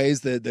some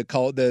ways the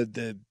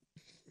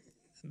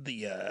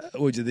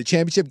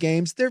championship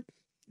games,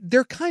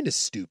 they're kind of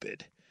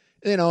stupid.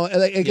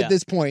 At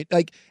this point,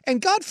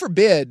 and God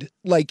forbid,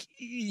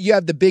 you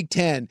have the Big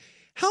Ten.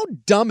 How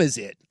dumb is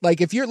it?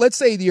 If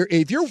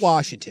you're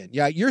Washington,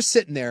 you're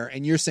sitting there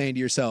and you're saying to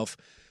yourself,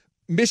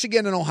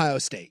 Michigan and Ohio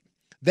State,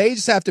 you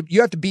have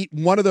to beat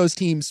one of those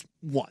teams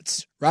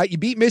once, right? You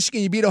beat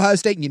Michigan, you beat Ohio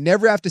State, and you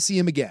never have to see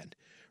them again,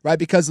 right?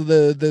 Because of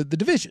the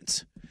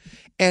divisions.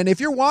 And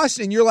if you're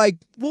Washington, you're like,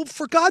 well,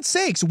 for God's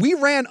sakes, we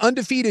ran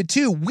undefeated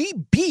too. We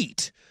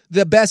beat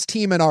the best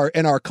team in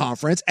our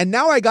conference, and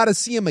now I got to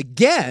see them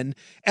again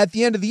at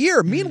the end of the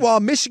year.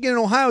 Meanwhile, Michigan and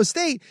Ohio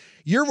State,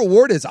 your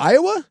reward is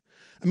Iowa.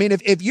 I mean,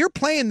 if you're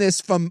playing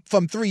this from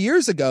 3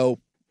 years ago,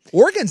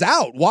 Oregon's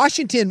out.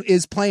 Washington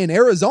is playing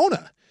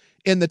Arizona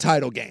in the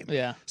title game.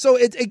 Yeah. So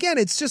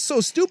it's just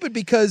so stupid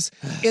because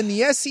in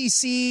the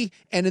SEC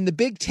and in the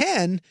Big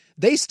Ten,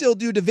 they still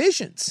do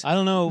divisions. I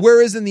don't know.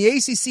 Whereas in the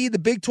ACC, the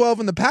Big 12,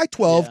 and the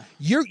Pac-12,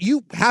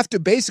 you have to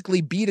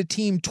basically beat a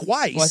team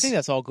twice. Well, I think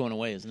that's all going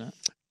away, isn't it?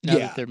 Now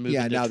that they're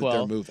moving to 12. That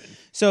they're moving.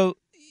 So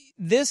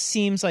this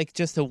seems like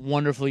just a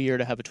wonderful year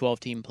to have a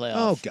 12-team playoff.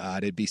 Oh,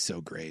 God, it'd be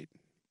so great.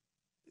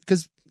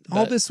 Because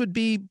all this would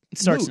be It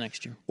starts moot.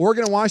 next year.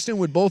 Oregon and Washington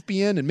would both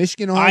be in, and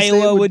Michigan and Ohio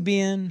Iowa State would be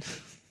in.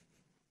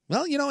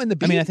 Well, in the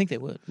I think they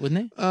would,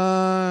 wouldn't they?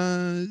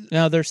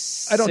 No, they're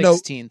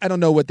 16th. I don't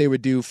know what they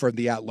would do for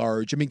the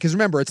at-large. I mean, because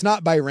remember, it's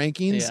not by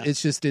rankings. Yeah.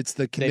 It's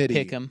the committee.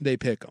 They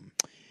pick them.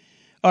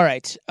 All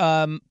right.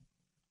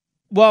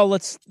 Well,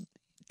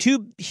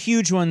 two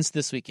huge ones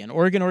this weekend.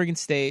 Oregon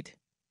State,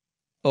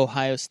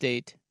 Ohio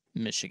State,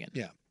 Michigan.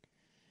 Yeah.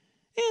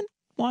 And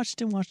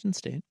Washington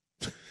State.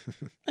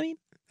 I mean,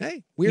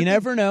 hey, you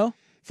never know.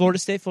 Florida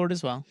State, Florida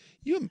as well.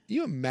 You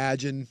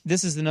imagine.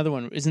 This is another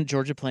one. Isn't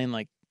Georgia playing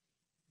like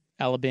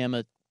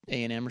Alabama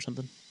A&M or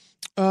something?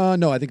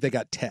 No, I think they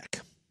got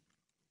Tech.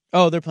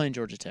 Oh, they're playing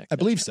Georgia Tech. I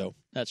believe so.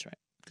 That's right.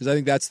 Because I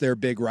think that's their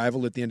big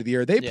rival at the end of the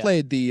year. They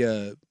played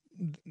the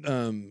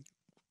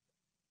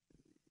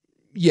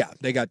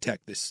they got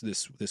Tech this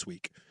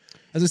week.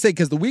 As I say,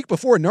 because the week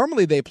before,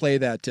 normally they play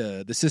that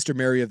the Sister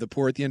Mary of the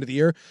Poor at the end of the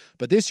year,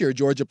 but this year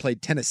Georgia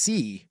played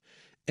Tennessee,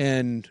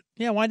 and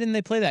why didn't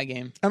they play that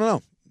game? I don't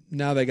know.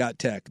 Now they got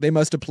Tech. They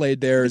must have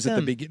played theirs at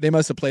the beginning. They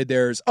must have played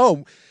theirs.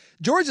 Oh,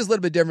 Georgia's a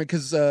little bit different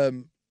because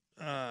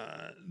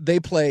they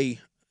play.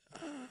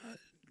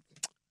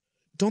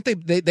 Don't they?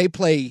 They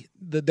play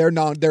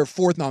their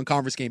fourth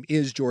non-conference game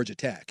is Georgia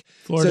Tech.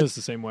 Florida's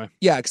the same way.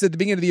 Yeah, because at the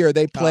beginning of the year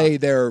they play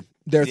their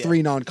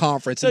three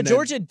non-conference. So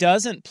Georgia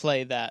doesn't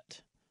play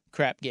that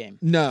crap game.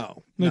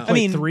 No. I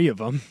mean, three of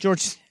them.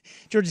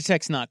 Georgia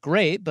Tech's not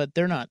great, but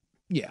they're not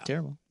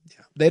terrible.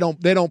 Yeah. They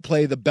don't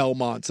play the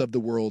Belmonts of the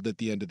world at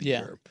the end of the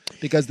year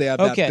because they have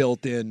that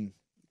built-in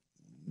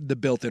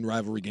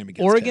rivalry game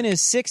against Oregon Tech.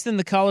 is 6th in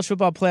the college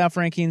football playoff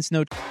rankings.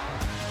 No.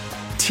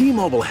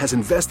 T-Mobile has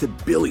invested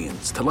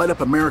billions to light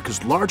up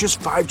America's largest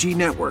 5G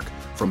network,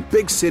 from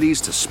big cities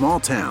to small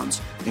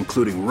towns,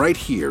 including right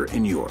here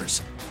in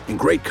yours. And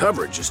great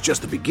coverage is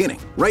just the beginning.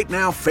 Right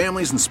now,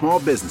 families and small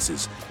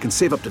businesses can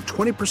save up to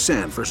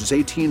 20% versus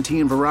AT&T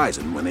and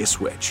Verizon when they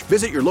switch.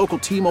 Visit your local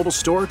T-Mobile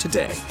store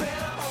today.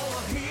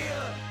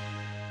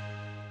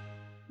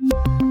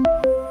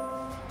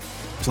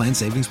 Plan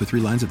savings with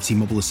 3 lines of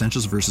T-Mobile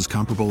Essentials versus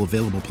comparable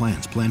available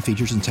plans. Plan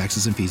features and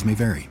taxes and fees may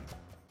vary.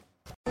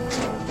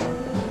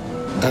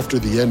 After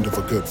the end of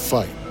a good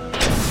fight,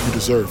 you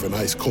deserve an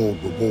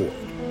ice-cold reward.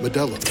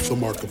 Modelo, the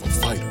mark of a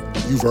fighter.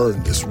 You've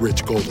earned this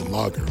rich golden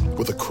lager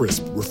with a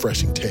crisp,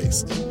 refreshing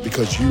taste.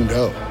 Because you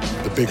know,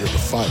 the bigger the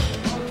fight,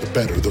 the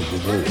better the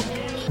reward.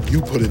 You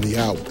put in the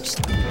hours,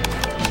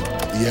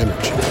 the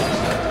energy,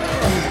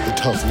 the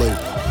tough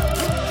labor.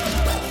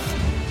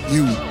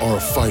 You are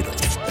a fighter,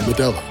 and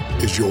Modelo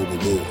is your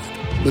reward.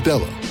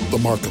 Modelo, the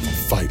mark of a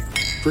fighter.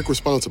 Drink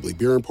responsibly.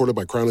 Beer imported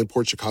by Crown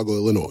Imports, Chicago,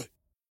 Illinois.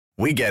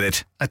 We get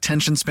it.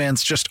 Attention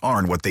spans just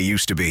aren't what they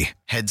used to be.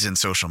 Heads in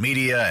social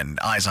media and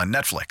eyes on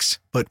Netflix.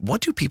 But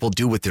what do people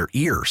do with their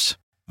ears?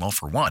 Well,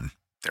 for one,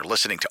 they're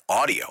listening to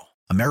audio.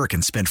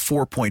 Americans spend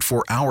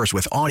 4.4 hours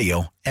with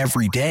audio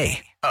every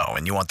day. Oh,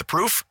 and you want the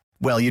proof?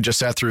 Well, you just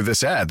sat through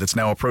this ad that's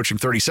now approaching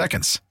 30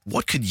 seconds.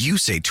 What could you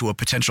say to a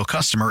potential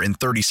customer in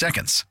 30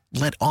 seconds?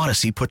 Let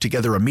Odyssey put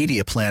together a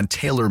media plan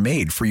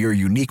tailor-made for your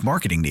unique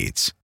marketing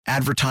needs.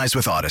 Advertise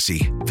with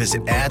Odyssey.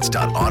 Visit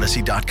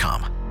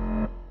ads.odyssey.com.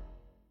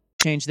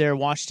 Change there.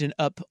 Washington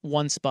up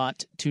 1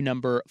 spot to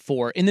number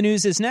 4. In the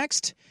news is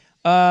next.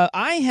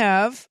 I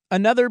have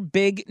another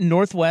big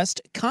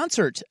Northwest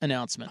concert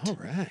announcement. All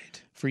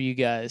right. For you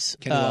guys.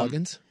 Kenny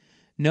Loggins?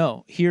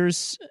 No.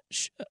 Here's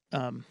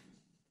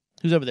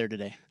who's over there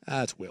today?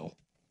 That's Will.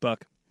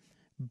 Buck.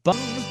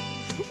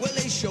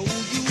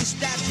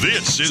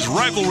 This is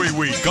Rivalry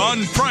Week on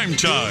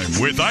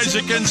Primetime with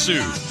Isaac and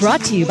Sue.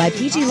 Brought to you by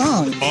PG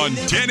Long. On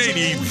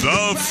 1080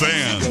 The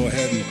Fan. Go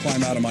ahead and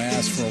climb out of my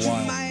ass for a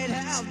while.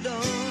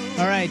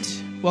 All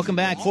right. Welcome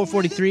back.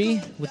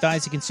 443 with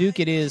Isaac and Suk.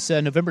 It is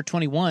November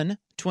 21,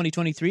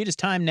 2023. It is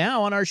time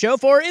now on our show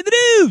for In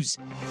the News.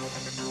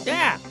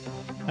 Yeah.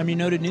 I'm your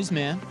noted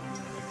newsman.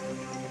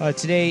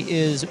 Today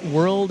is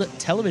World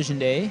Television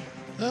Day.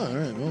 Oh, all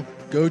right. Well,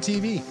 go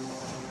TV.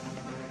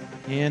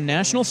 And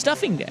National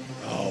Stuffing Day.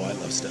 Oh, I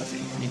love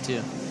stuffing. Me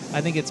too.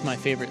 I think it's my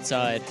favorite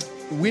side.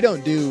 We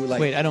don't do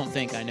like... Wait, I don't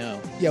think I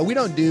know. Yeah, we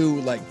don't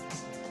do like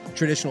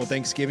traditional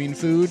Thanksgiving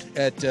food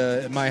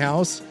at my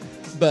house.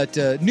 But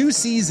New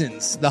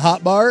Seasons, the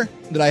hot bar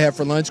that I have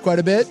for lunch quite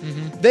a bit,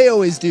 they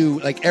always do,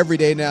 like every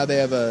day now, they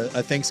have a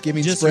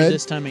Thanksgiving just spread.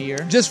 Just for this time of year?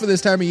 Just for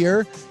this time of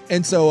year.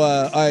 And so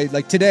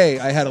today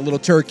I had a little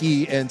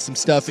turkey and some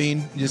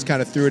stuffing, just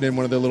kind of threw it in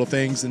one of the little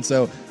things. And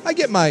so I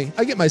get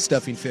my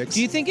stuffing fix.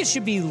 Do you think it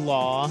should be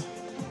law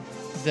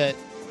that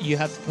you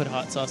have to put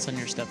hot sauce on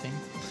your stuffing?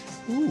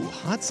 Ooh,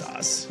 hot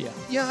sauce. Yeah.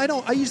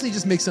 Yeah, I usually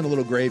just mix in a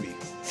little gravy.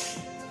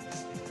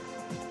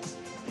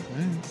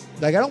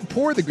 Like, I don't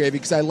pour the gravy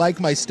because I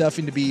like my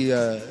stuffing to be...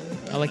 I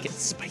like it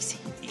spicy.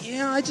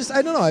 Yeah, I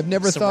don't know. I've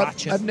never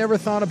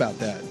thought about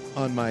that.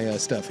 on my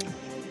stuffy.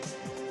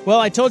 Well,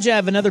 I told you I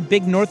have another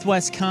big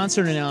Northwest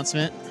concert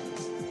announcement,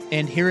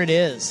 and here it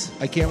is.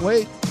 I can't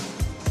wait.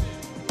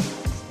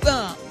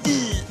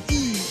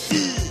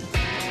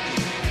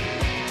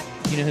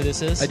 You know who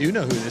this is? I do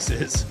know who this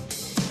is.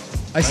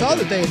 I saw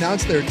that they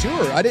announced their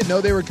tour. I didn't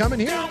know they were coming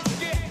here.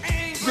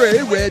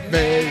 Great Red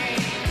Man.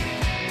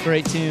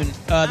 Great tune.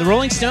 The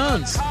Rolling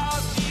Stones.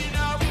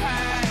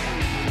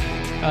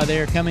 They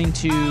are coming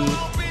to...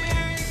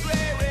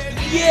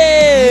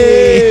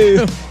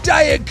 Yay!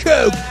 Diet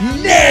Coke!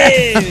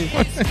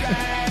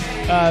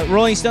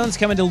 Rolling Stones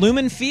coming to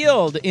Lumen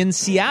Field in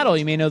Seattle.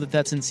 You may know that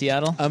that's in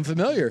Seattle. I'm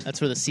familiar.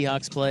 That's where the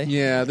Seahawks play.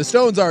 Yeah, the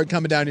Stones aren't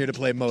coming down here to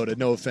play Moda.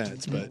 No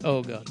offense, but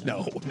oh god,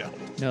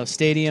 no,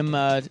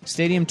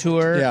 stadium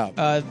tour.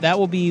 Yeah, that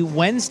will be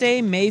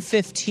Wednesday, May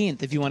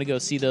 15th. If you want to go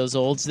see those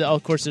olds,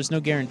 of course, there's no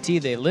guarantee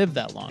they live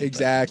that long.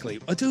 Exactly.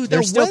 Oh, dude,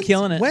 they're still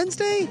killing it.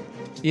 Wednesday?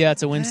 Yeah,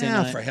 it's a Wednesday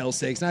night. For hell's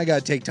sakes! Now I got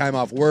to take time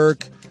off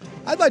work.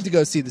 I'd like to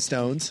go see the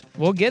Stones.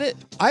 We'll get it.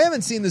 I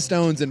haven't seen the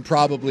Stones in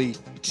probably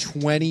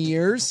 20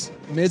 years.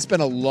 I mean, it's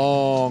been a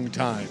long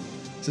time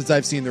since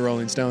I've seen the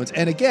Rolling Stones.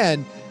 And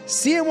again,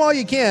 see them while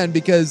you can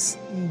because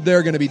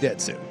they're going to be dead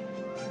soon.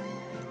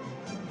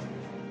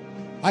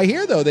 I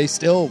hear, though, they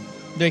kill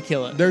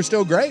it. They're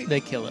still great. They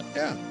kill it.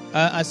 Yeah.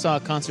 I saw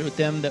a concert with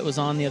them that was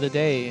on the other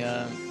day.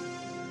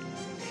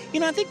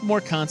 I think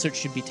more concerts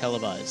should be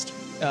televised.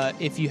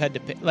 If you had to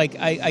pay. Like,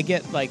 I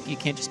get, like, you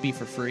can't just be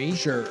for free.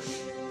 Sure.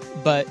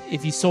 But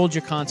if you sold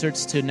your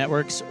concerts to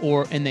networks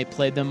and they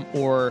played them,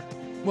 or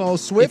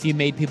Swift, if you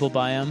made people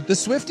buy them, the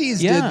Swifties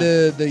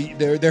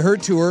did her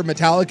tour.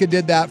 Metallica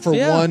did that for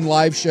one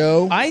live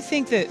show. I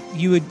think that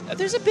you would.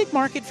 There's a big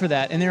market for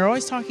that, and they're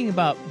always talking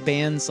about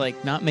bands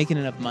like not making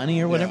enough money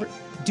or whatever.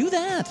 Yeah. Do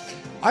that.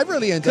 I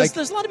really because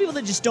there's a lot of people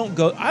that just don't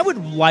go. I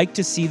would like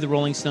to see the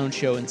Rolling Stones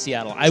show in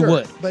Seattle. I sure,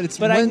 would, but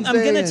I'm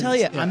going to tell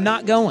you, I'm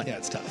not going. Yeah,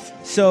 it's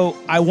tough. So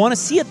I want to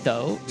see it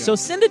though. Yeah. So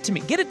send it to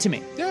me. Get it to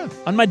me. Yeah.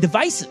 On my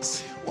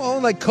devices. Well,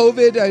 like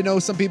COVID, I know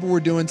some people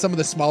were doing, some of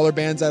the smaller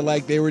bands I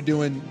like, they were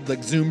doing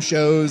like Zoom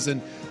shows, and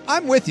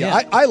I'm with you.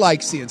 Yeah. I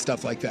like seeing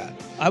stuff like that.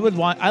 I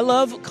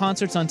love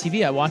concerts on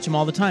TV. I watch them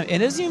all the time.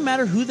 And it doesn't even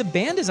matter who the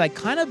band is. I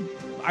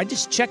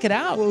just check it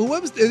out. Well,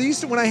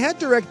 when I had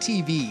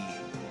DirecTV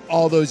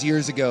all those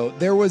years ago,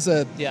 there was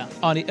a... Yeah,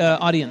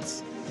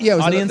 Audience. Yeah, it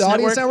was the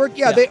Audience Network.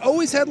 Yeah, they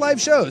always had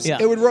live shows. Yeah.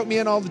 It would rope me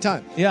in all the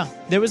time. Yeah,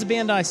 there was a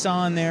band I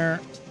saw in there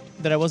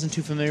that I wasn't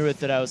too familiar with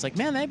that I was like,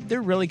 man,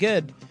 they're really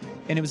good.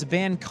 And it was a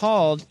band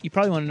called, you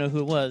probably want to know who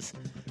it was.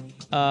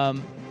 Oh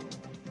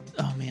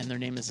man, their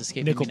name is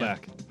escaping me now.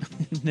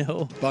 Nickelback.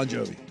 No. Bon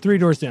Jovi. Three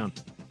Doors Down.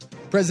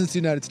 Presidents of the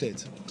United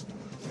States.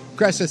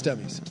 Crash Test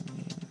Dummies.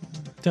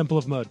 Temple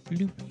of Mud.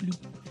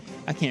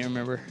 I can't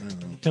remember.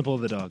 Temple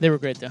of the Dog. They were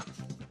great though.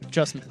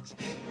 Trust me.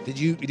 Did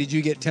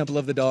you get Temple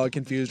of the Dog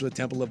confused with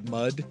Temple of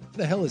Mud? What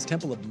the hell is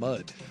Temple of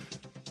Mud?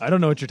 I don't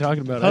know what you're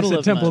talking about. Puddle I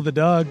said Temple of the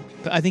Dog.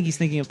 I think he's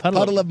thinking of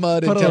Puddle of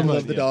Mud and Temple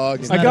of the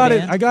Dog. I got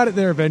it. I got it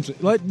there eventually.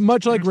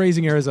 Much like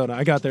Raising Arizona,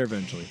 I got there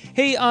eventually.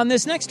 Hey, on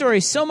this next story,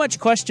 so much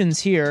questions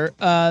here.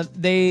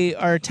 They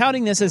are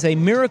touting this as a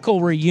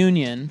miracle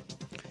reunion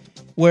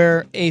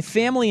where a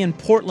family in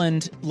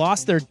Portland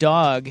lost their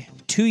dog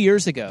 2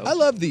 years ago. I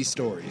love these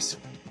stories.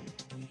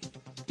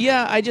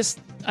 Yeah, I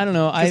don't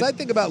know. Because I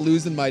think about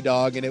losing my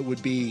dog, and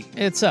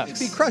it sucks. It'd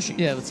be crushing.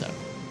 Yeah, it would suck.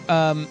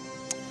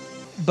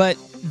 But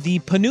the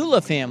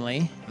Panula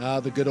family...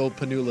 the good old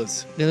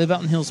Panulas. They live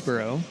out in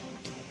Hillsborough.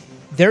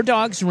 Their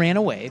dogs ran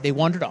away. They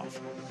wandered off.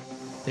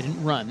 They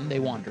didn't run. They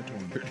wandered.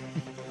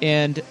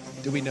 And...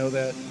 Do we know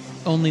that?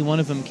 Only one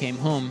of them came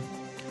home.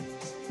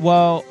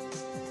 Well,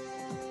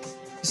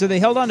 so they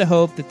held on to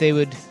hope that they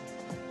would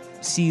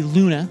see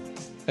Luna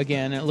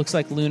again. It looks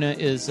like Luna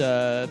is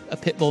a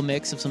pit bull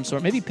mix of some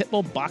sort. Maybe pit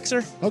bull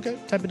boxer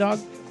type of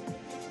dog.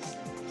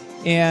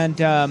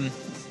 And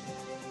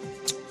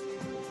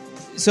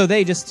so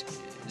they just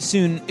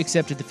soon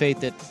accepted the fate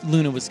that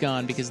Luna was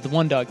gone because the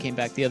one dog came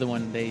back, the other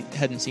one they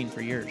hadn't seen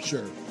for years.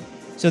 Sure.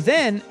 So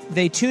then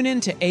they tune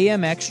into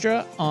AM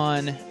Extra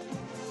on,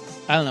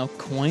 I don't know,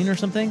 Coin or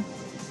something.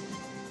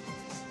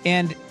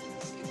 And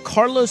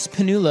Carlos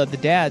Panula, the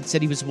dad,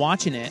 said he was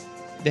watching it.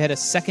 They had a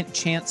Second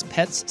Chance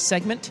Pets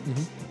segment,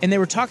 and they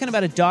were talking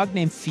about a dog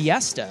named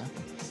Fiesta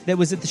that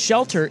was at the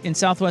shelter in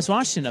Southwest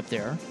Washington up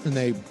there.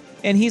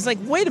 And he's like,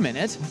 wait a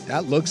minute.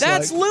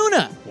 That's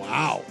Luna.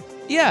 Wow.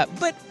 Yeah,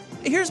 but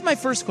here's my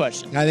first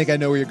question. I think I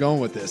know where you're going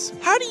with this.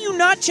 How do you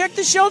not check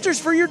the shelters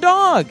for your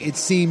dog? It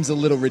seems a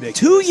little ridiculous.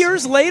 2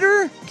 years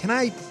later?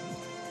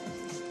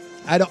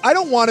 I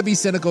don't want to be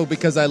cynical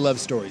because I love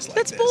stories like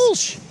this. That's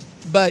bullshit.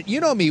 But you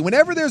know me,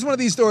 whenever there's one of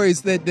these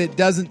stories that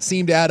doesn't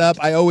seem to add up,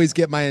 I always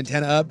get my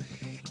antenna up.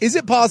 Is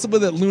it possible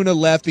that Luna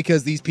left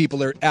because these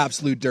people are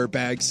absolute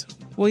dirtbags?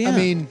 Well, yeah. I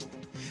mean...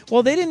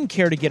 Well, they didn't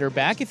care to get her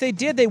back. If they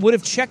did, they would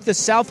have checked the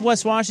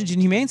Southwest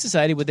Washington Humane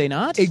Society, would they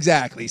not?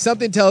 Exactly.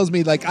 Something tells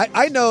me, like,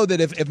 I know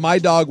that if my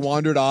dog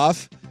wandered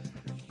off,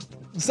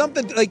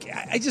 something, like,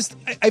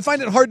 I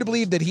find it hard to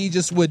believe that he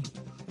just would...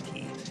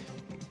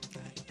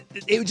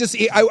 it would just,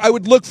 I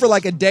would look for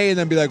like a day and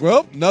then be like,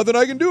 well, nothing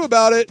I can do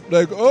about it.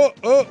 Like,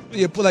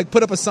 you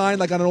put up a sign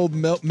like on an old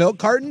milk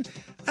carton.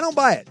 I don't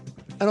buy it.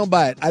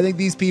 I think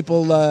these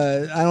people,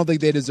 I don't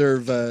think they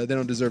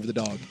don't deserve the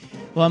dog.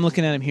 Well, I'm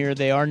looking at them here.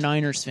 They are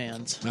Niners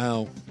fans.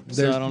 Wow.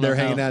 So they're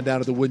hanging out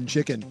down at the Wooden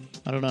Chicken.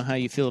 I don't know how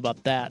you feel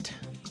about that.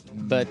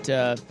 But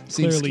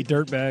clearly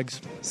dirtbags.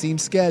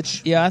 Seems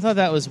sketch. Yeah, I thought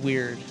that was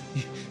weird.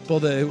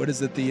 Pull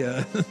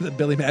the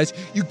Billy Madison.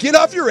 You get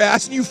off your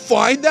ass and you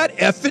find that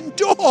effing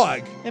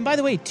dog. And by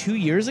the way, 2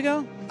 years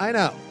ago? I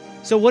know.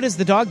 So what, has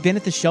the dog been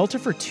at the shelter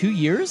for 2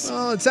 years?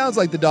 Oh, it sounds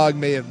like the dog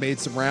may have made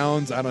some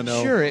rounds. I don't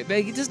know. Sure, it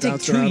does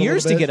take 2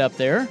 years to get up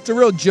there. It's a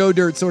real Joe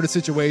Dirt sort of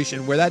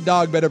situation where that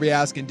dog better be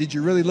asking, did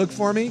you really look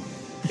for me?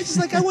 It's just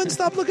like, I wouldn't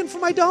stop looking for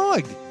my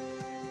dog.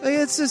 Like,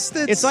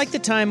 it's like the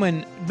time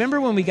remember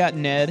when we got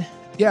Ned?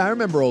 Yeah, I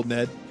remember old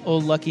Ned.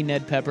 Old Lucky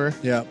Ned Pepper.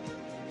 Yeah.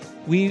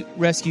 We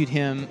rescued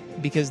him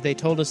because they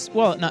told us,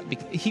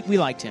 we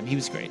liked him. He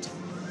was great.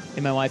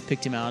 And my wife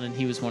picked him out, and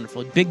he was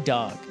wonderful. Big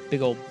dog.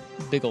 Big old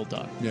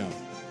dog.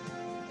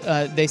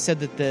 Yeah. They said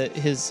that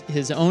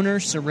his owner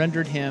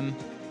surrendered him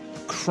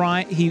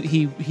crying.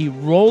 He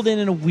rolled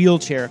in a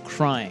wheelchair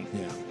crying,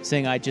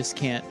 saying, I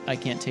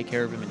can't take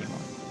care of him anymore.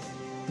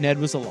 Ned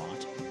was a lot.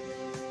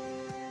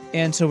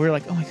 And so we were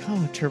like, oh my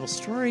God, what a terrible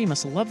story. He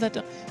must have loved that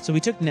dog. So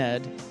we took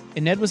Ned,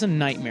 and Ned was a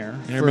nightmare.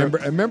 I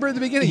remember at the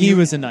beginning. He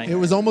was a nightmare. It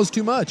was almost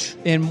too much.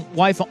 And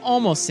wife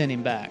almost sent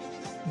him back.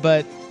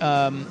 But,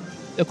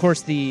 of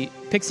course, the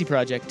Pixie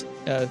Project,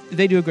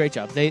 they do a great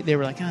job. They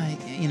were like,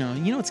 you know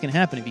what's going to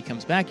happen if he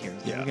comes back here.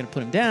 We're going to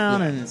put him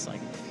down, and it's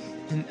like,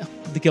 and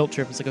the guilt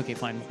trip was like, okay,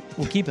 fine,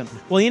 we'll keep him.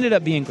 Well, he ended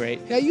up being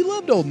great. Yeah, you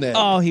loved old Ned.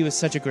 Oh, he was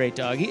such a great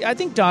dog. I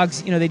think dogs,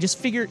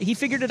 he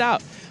figured it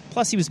out.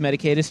 Plus, he was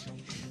medicated.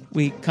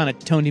 We kind of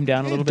toned him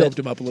down a little bit. Doped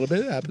him up a little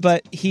bit. It happens.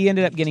 But he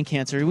ended up getting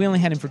cancer. We only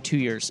had him for 2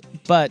 years,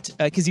 but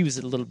because he was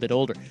a little bit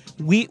older.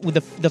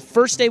 The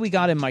first day we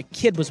got him, my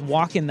kid was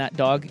walking that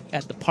dog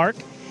at the park,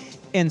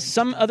 and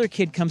some other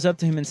kid comes up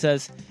to him and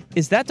says,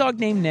 is that dog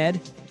named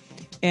Ned?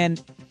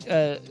 And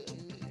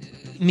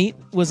Meat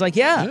was like,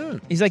 yeah.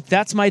 He's like,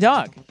 that's my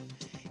dog.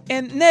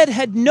 And Ned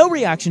had no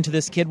reaction to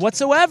this kid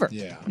whatsoever.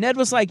 Yeah. Ned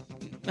was like,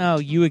 oh,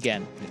 you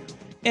again.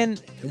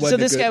 And so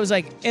this guy was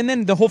like, and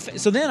then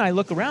so then I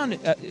look around,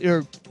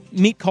 or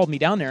Meat called me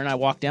down there, and I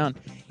walked down,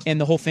 and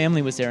the whole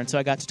family was there, and so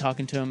I got to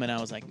talking to him, and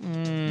I was like,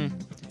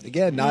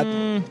 again, not.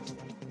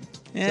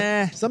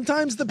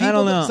 Sometimes the people. I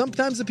don't know.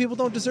 Sometimes the people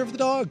don't deserve the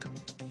dog.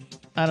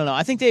 I don't know.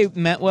 I think they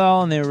meant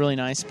well, and they were really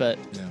nice, but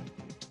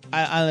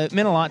it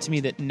meant a lot to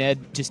me that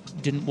Ned just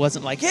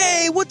wasn't like,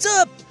 hey, what's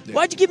up? Yeah.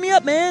 Why'd you give me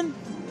up, man?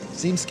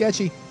 Seems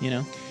sketchy.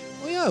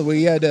 Well,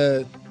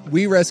 yeah,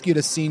 we rescued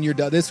a senior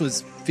dog. This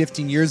was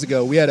 15 years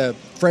ago. We had a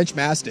French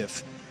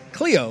Mastiff,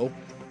 Cleo,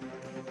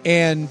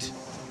 and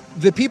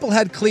the people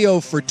had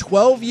Cleo for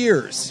 12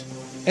 years.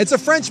 It's a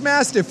French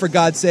Mastiff, for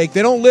God's sake.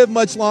 They don't live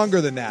much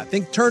longer than that.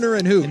 Think Turner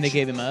and Hooch. And they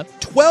gave him up?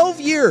 12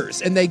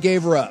 years, and they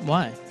gave her up.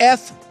 Why?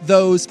 F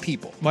those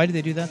people. Why did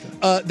they do that,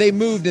 though? They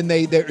moved, and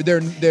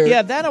they're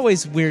yeah, that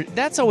always weird.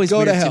 That's always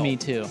weird to me,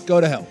 too. Go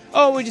to hell.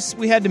 Oh,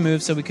 we had to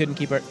move, so we couldn't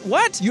keep her.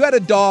 What? You had a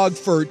dog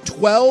for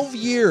 12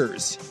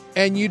 years,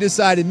 and you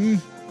decided,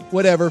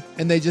 whatever,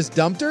 and they just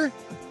dumped her?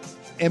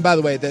 And by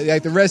the way,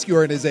 the rescue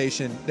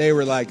organization, they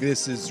were like,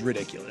 this is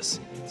ridiculous.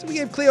 So we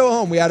gave Cleo a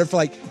home. We had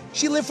her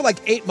she lived for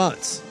 8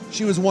 months.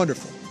 She was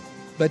wonderful.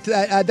 But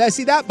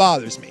that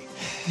bothers me.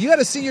 You got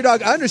a senior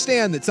dog. I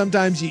understand that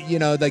sometimes,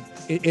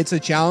 it's a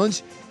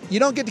challenge.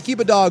 You don't get to keep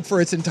a dog for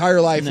its entire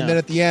life, and then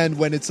at the end,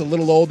 when it's a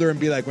little older, and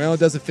be like, well,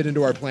 it doesn't fit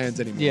into our plans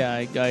anymore. Yeah,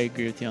 I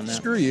agree with you on that.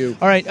 Screw you.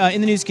 All right,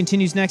 in the news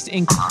continues next.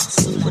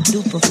 Super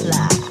duper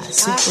fly.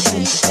 Super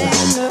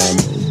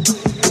duper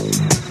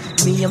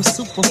fly. Me, I'm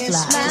super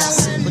fly.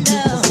 Super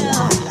duper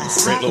fly.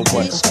 Great little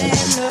place.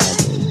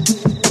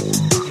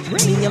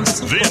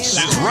 This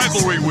is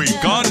Rivalry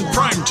Week on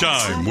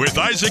Primetime with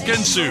Isaac and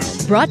Sue.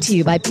 Brought to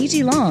you by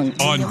PG Long.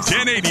 On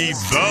 1080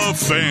 The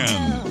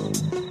Fan.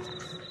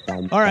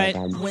 All right.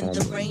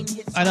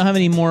 I don't have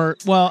any more.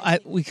 Well,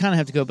 we kind of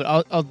have to go, but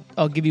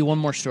I'll give you one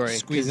more story.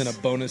 Squeeze in a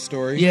bonus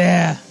story?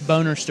 Yeah,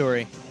 boner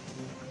story.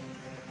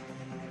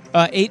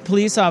 8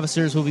 police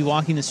officers will be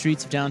walking the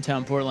streets of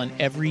downtown Portland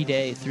every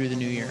day through the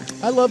new year.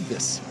 I love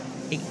this.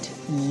 8.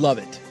 Love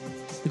it.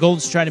 The goal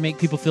is to try to make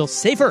people feel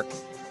safer.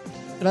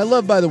 And I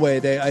love, by the way,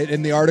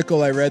 in the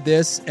article I read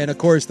this, and of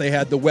course they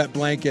had the wet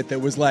blanket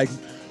that was like,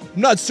 I'm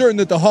not certain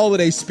that the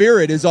holiday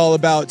spirit is all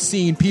about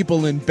seeing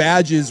people in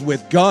badges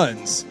with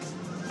guns,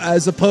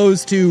 as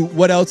opposed to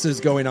what else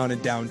is going on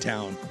in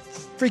downtown.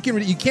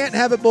 Freaking, you can't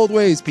have it both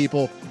ways,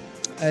 people.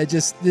 I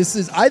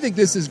think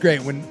this is great.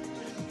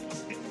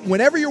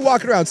 Whenever you're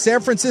walking around San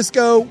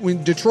Francisco,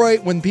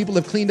 Detroit, when people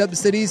have cleaned up the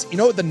cities, you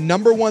know what the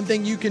number one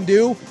thing you can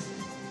do?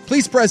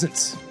 Police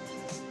presence.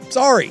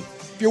 Sorry.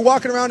 If you're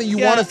walking around and you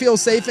want to feel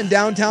safe in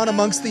downtown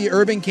amongst the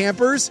urban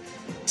campers,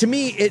 to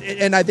me,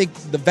 and I think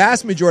the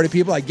vast majority of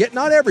people, I get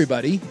not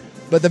everybody,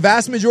 But the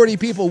vast majority of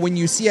people, when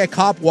you see a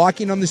cop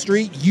walking on the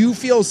street, you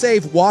feel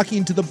safe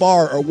walking to the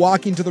bar or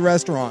walking to the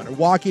restaurant or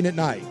walking at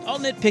night. I'll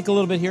nitpick a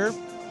little bit here.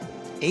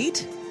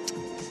 8?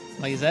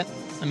 Like, is that?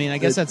 I mean, I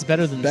guess that's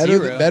better than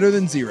 0. Better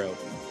than 0.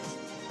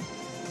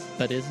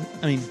 But is it?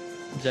 I mean,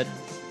 is that?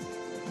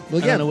 Well,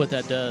 again, I don't know what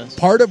that does.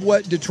 Part of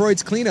what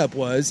Detroit's cleanup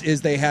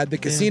is they had the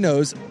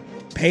casinos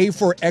pay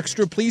for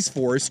extra police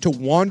force to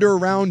wander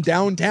around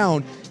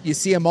downtown. You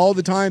see them all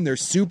the time. They're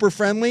super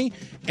friendly,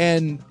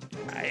 and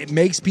it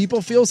makes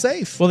people feel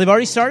safe. Well, they've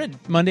already started.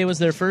 Monday was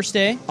their first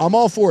day. I'm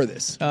all for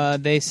this.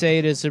 They say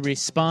it is a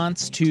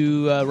response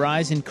to a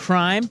rise in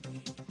crime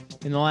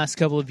in the last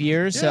couple of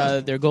years.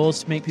 Their goal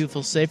is to make people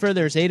feel safer.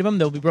 There's 8 of them.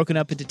 They'll be broken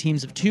up into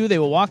teams of 2. They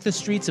will walk the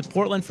streets of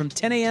Portland from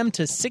 10 a.m.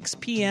 to 6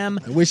 p.m.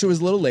 I wish it was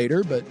a little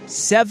later, but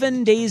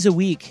 7 days a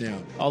week,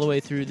 all the way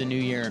through the new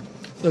year.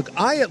 Look,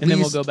 and then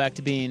we'll go back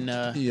to being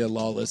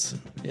lawless.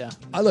 Yeah.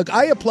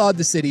 I applaud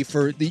the city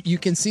for you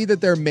can see that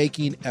they're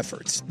making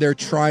efforts. They're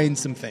trying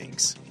some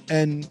things,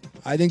 and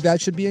I think that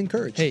should be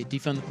encouraged. Hey,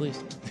 defund the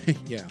police.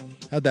 Yeah.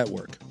 How'd that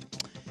work?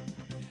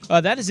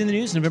 That is in the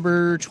news,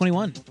 November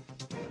 21. Is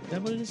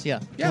that what it is? Yeah.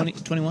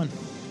 2021.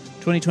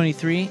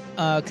 2023.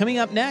 Coming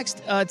up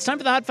next, it's time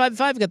for the Hot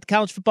 5-5. We've got the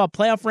college football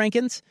playoff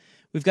rankings.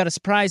 We've got a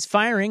surprise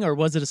firing, or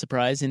was it a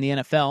surprise, in the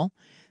NFL?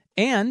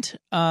 And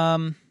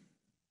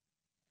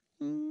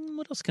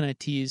what else can I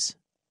tease?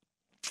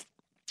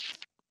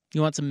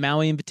 You want some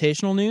Maui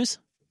Invitational news?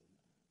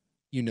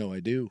 You know I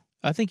do.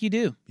 I think you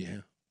do. Yeah.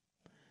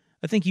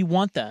 I think you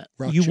want that.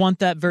 Want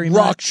that very much.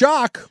 Rock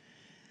Shock.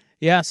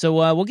 Yeah, so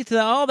we'll get to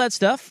all that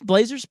stuff.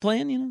 Blazers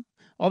playing,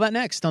 all that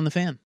next on The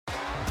Fan.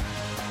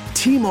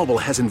 T-Mobile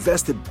has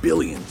invested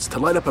billions to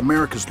light up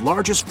America's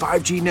largest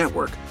 5G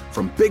network,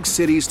 from big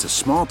cities to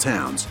small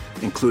towns,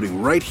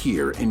 including right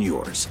here in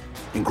yours.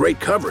 And great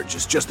coverage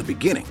is just the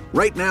beginning.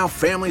 Right now,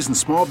 families and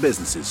small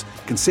businesses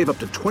can save up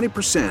to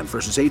 20%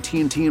 versus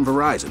AT&T and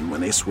Verizon when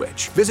they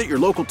switch. Visit your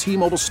local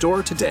T-Mobile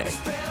store today.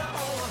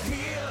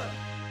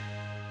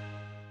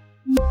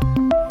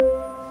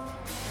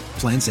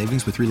 Plan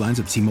savings with 3 lines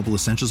of T-Mobile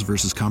Essentials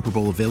versus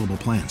comparable available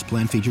plans.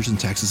 Plan features and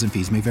taxes and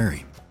fees may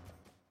vary.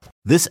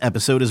 This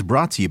episode is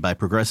brought to you by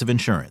Progressive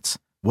Insurance.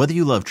 Whether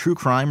you love true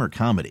crime or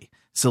comedy,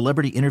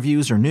 celebrity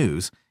interviews or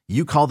news,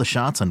 you call the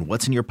shots on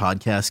what's in your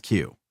podcast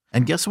queue.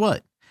 And guess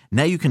what?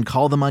 Now you can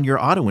call them on your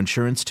auto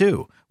insurance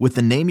too, with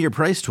the Name Your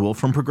Price tool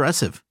from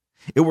Progressive.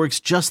 It works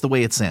just the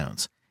way it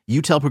sounds.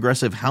 You tell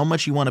Progressive how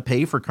much you want to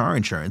pay for car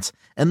insurance,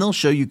 and they'll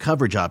show you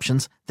coverage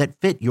options that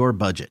fit your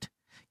budget.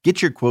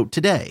 Get your quote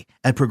today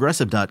at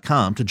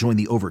Progressive.com to join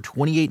the over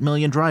 28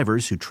 million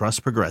drivers who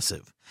trust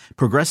Progressive.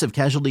 Progressive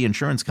Casualty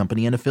Insurance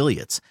Company and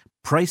Affiliates.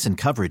 Price and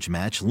coverage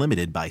match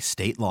limited by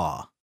state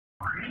law.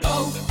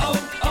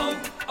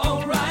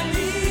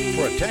 O'Reilly.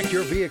 Protect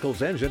your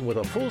vehicle's engine with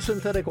a full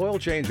synthetic oil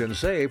change and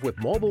save with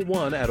Mobil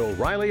 1 at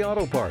O'Reilly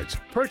Auto Parts.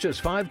 Purchase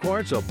 5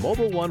 quarts of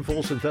Mobil 1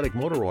 full synthetic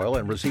motor oil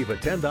and receive a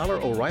 $10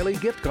 O'Reilly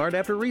gift card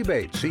after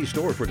rebate. See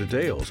store for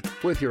details.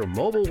 With your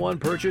Mobil 1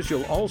 purchase,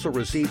 you'll also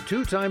receive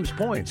 2 times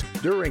points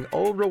during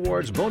O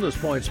Rewards Bonus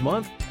Points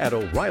Month at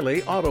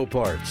O'Reilly Auto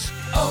Parts.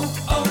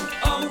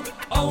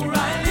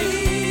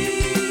 O'Reilly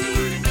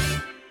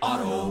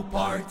Auto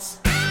Parts.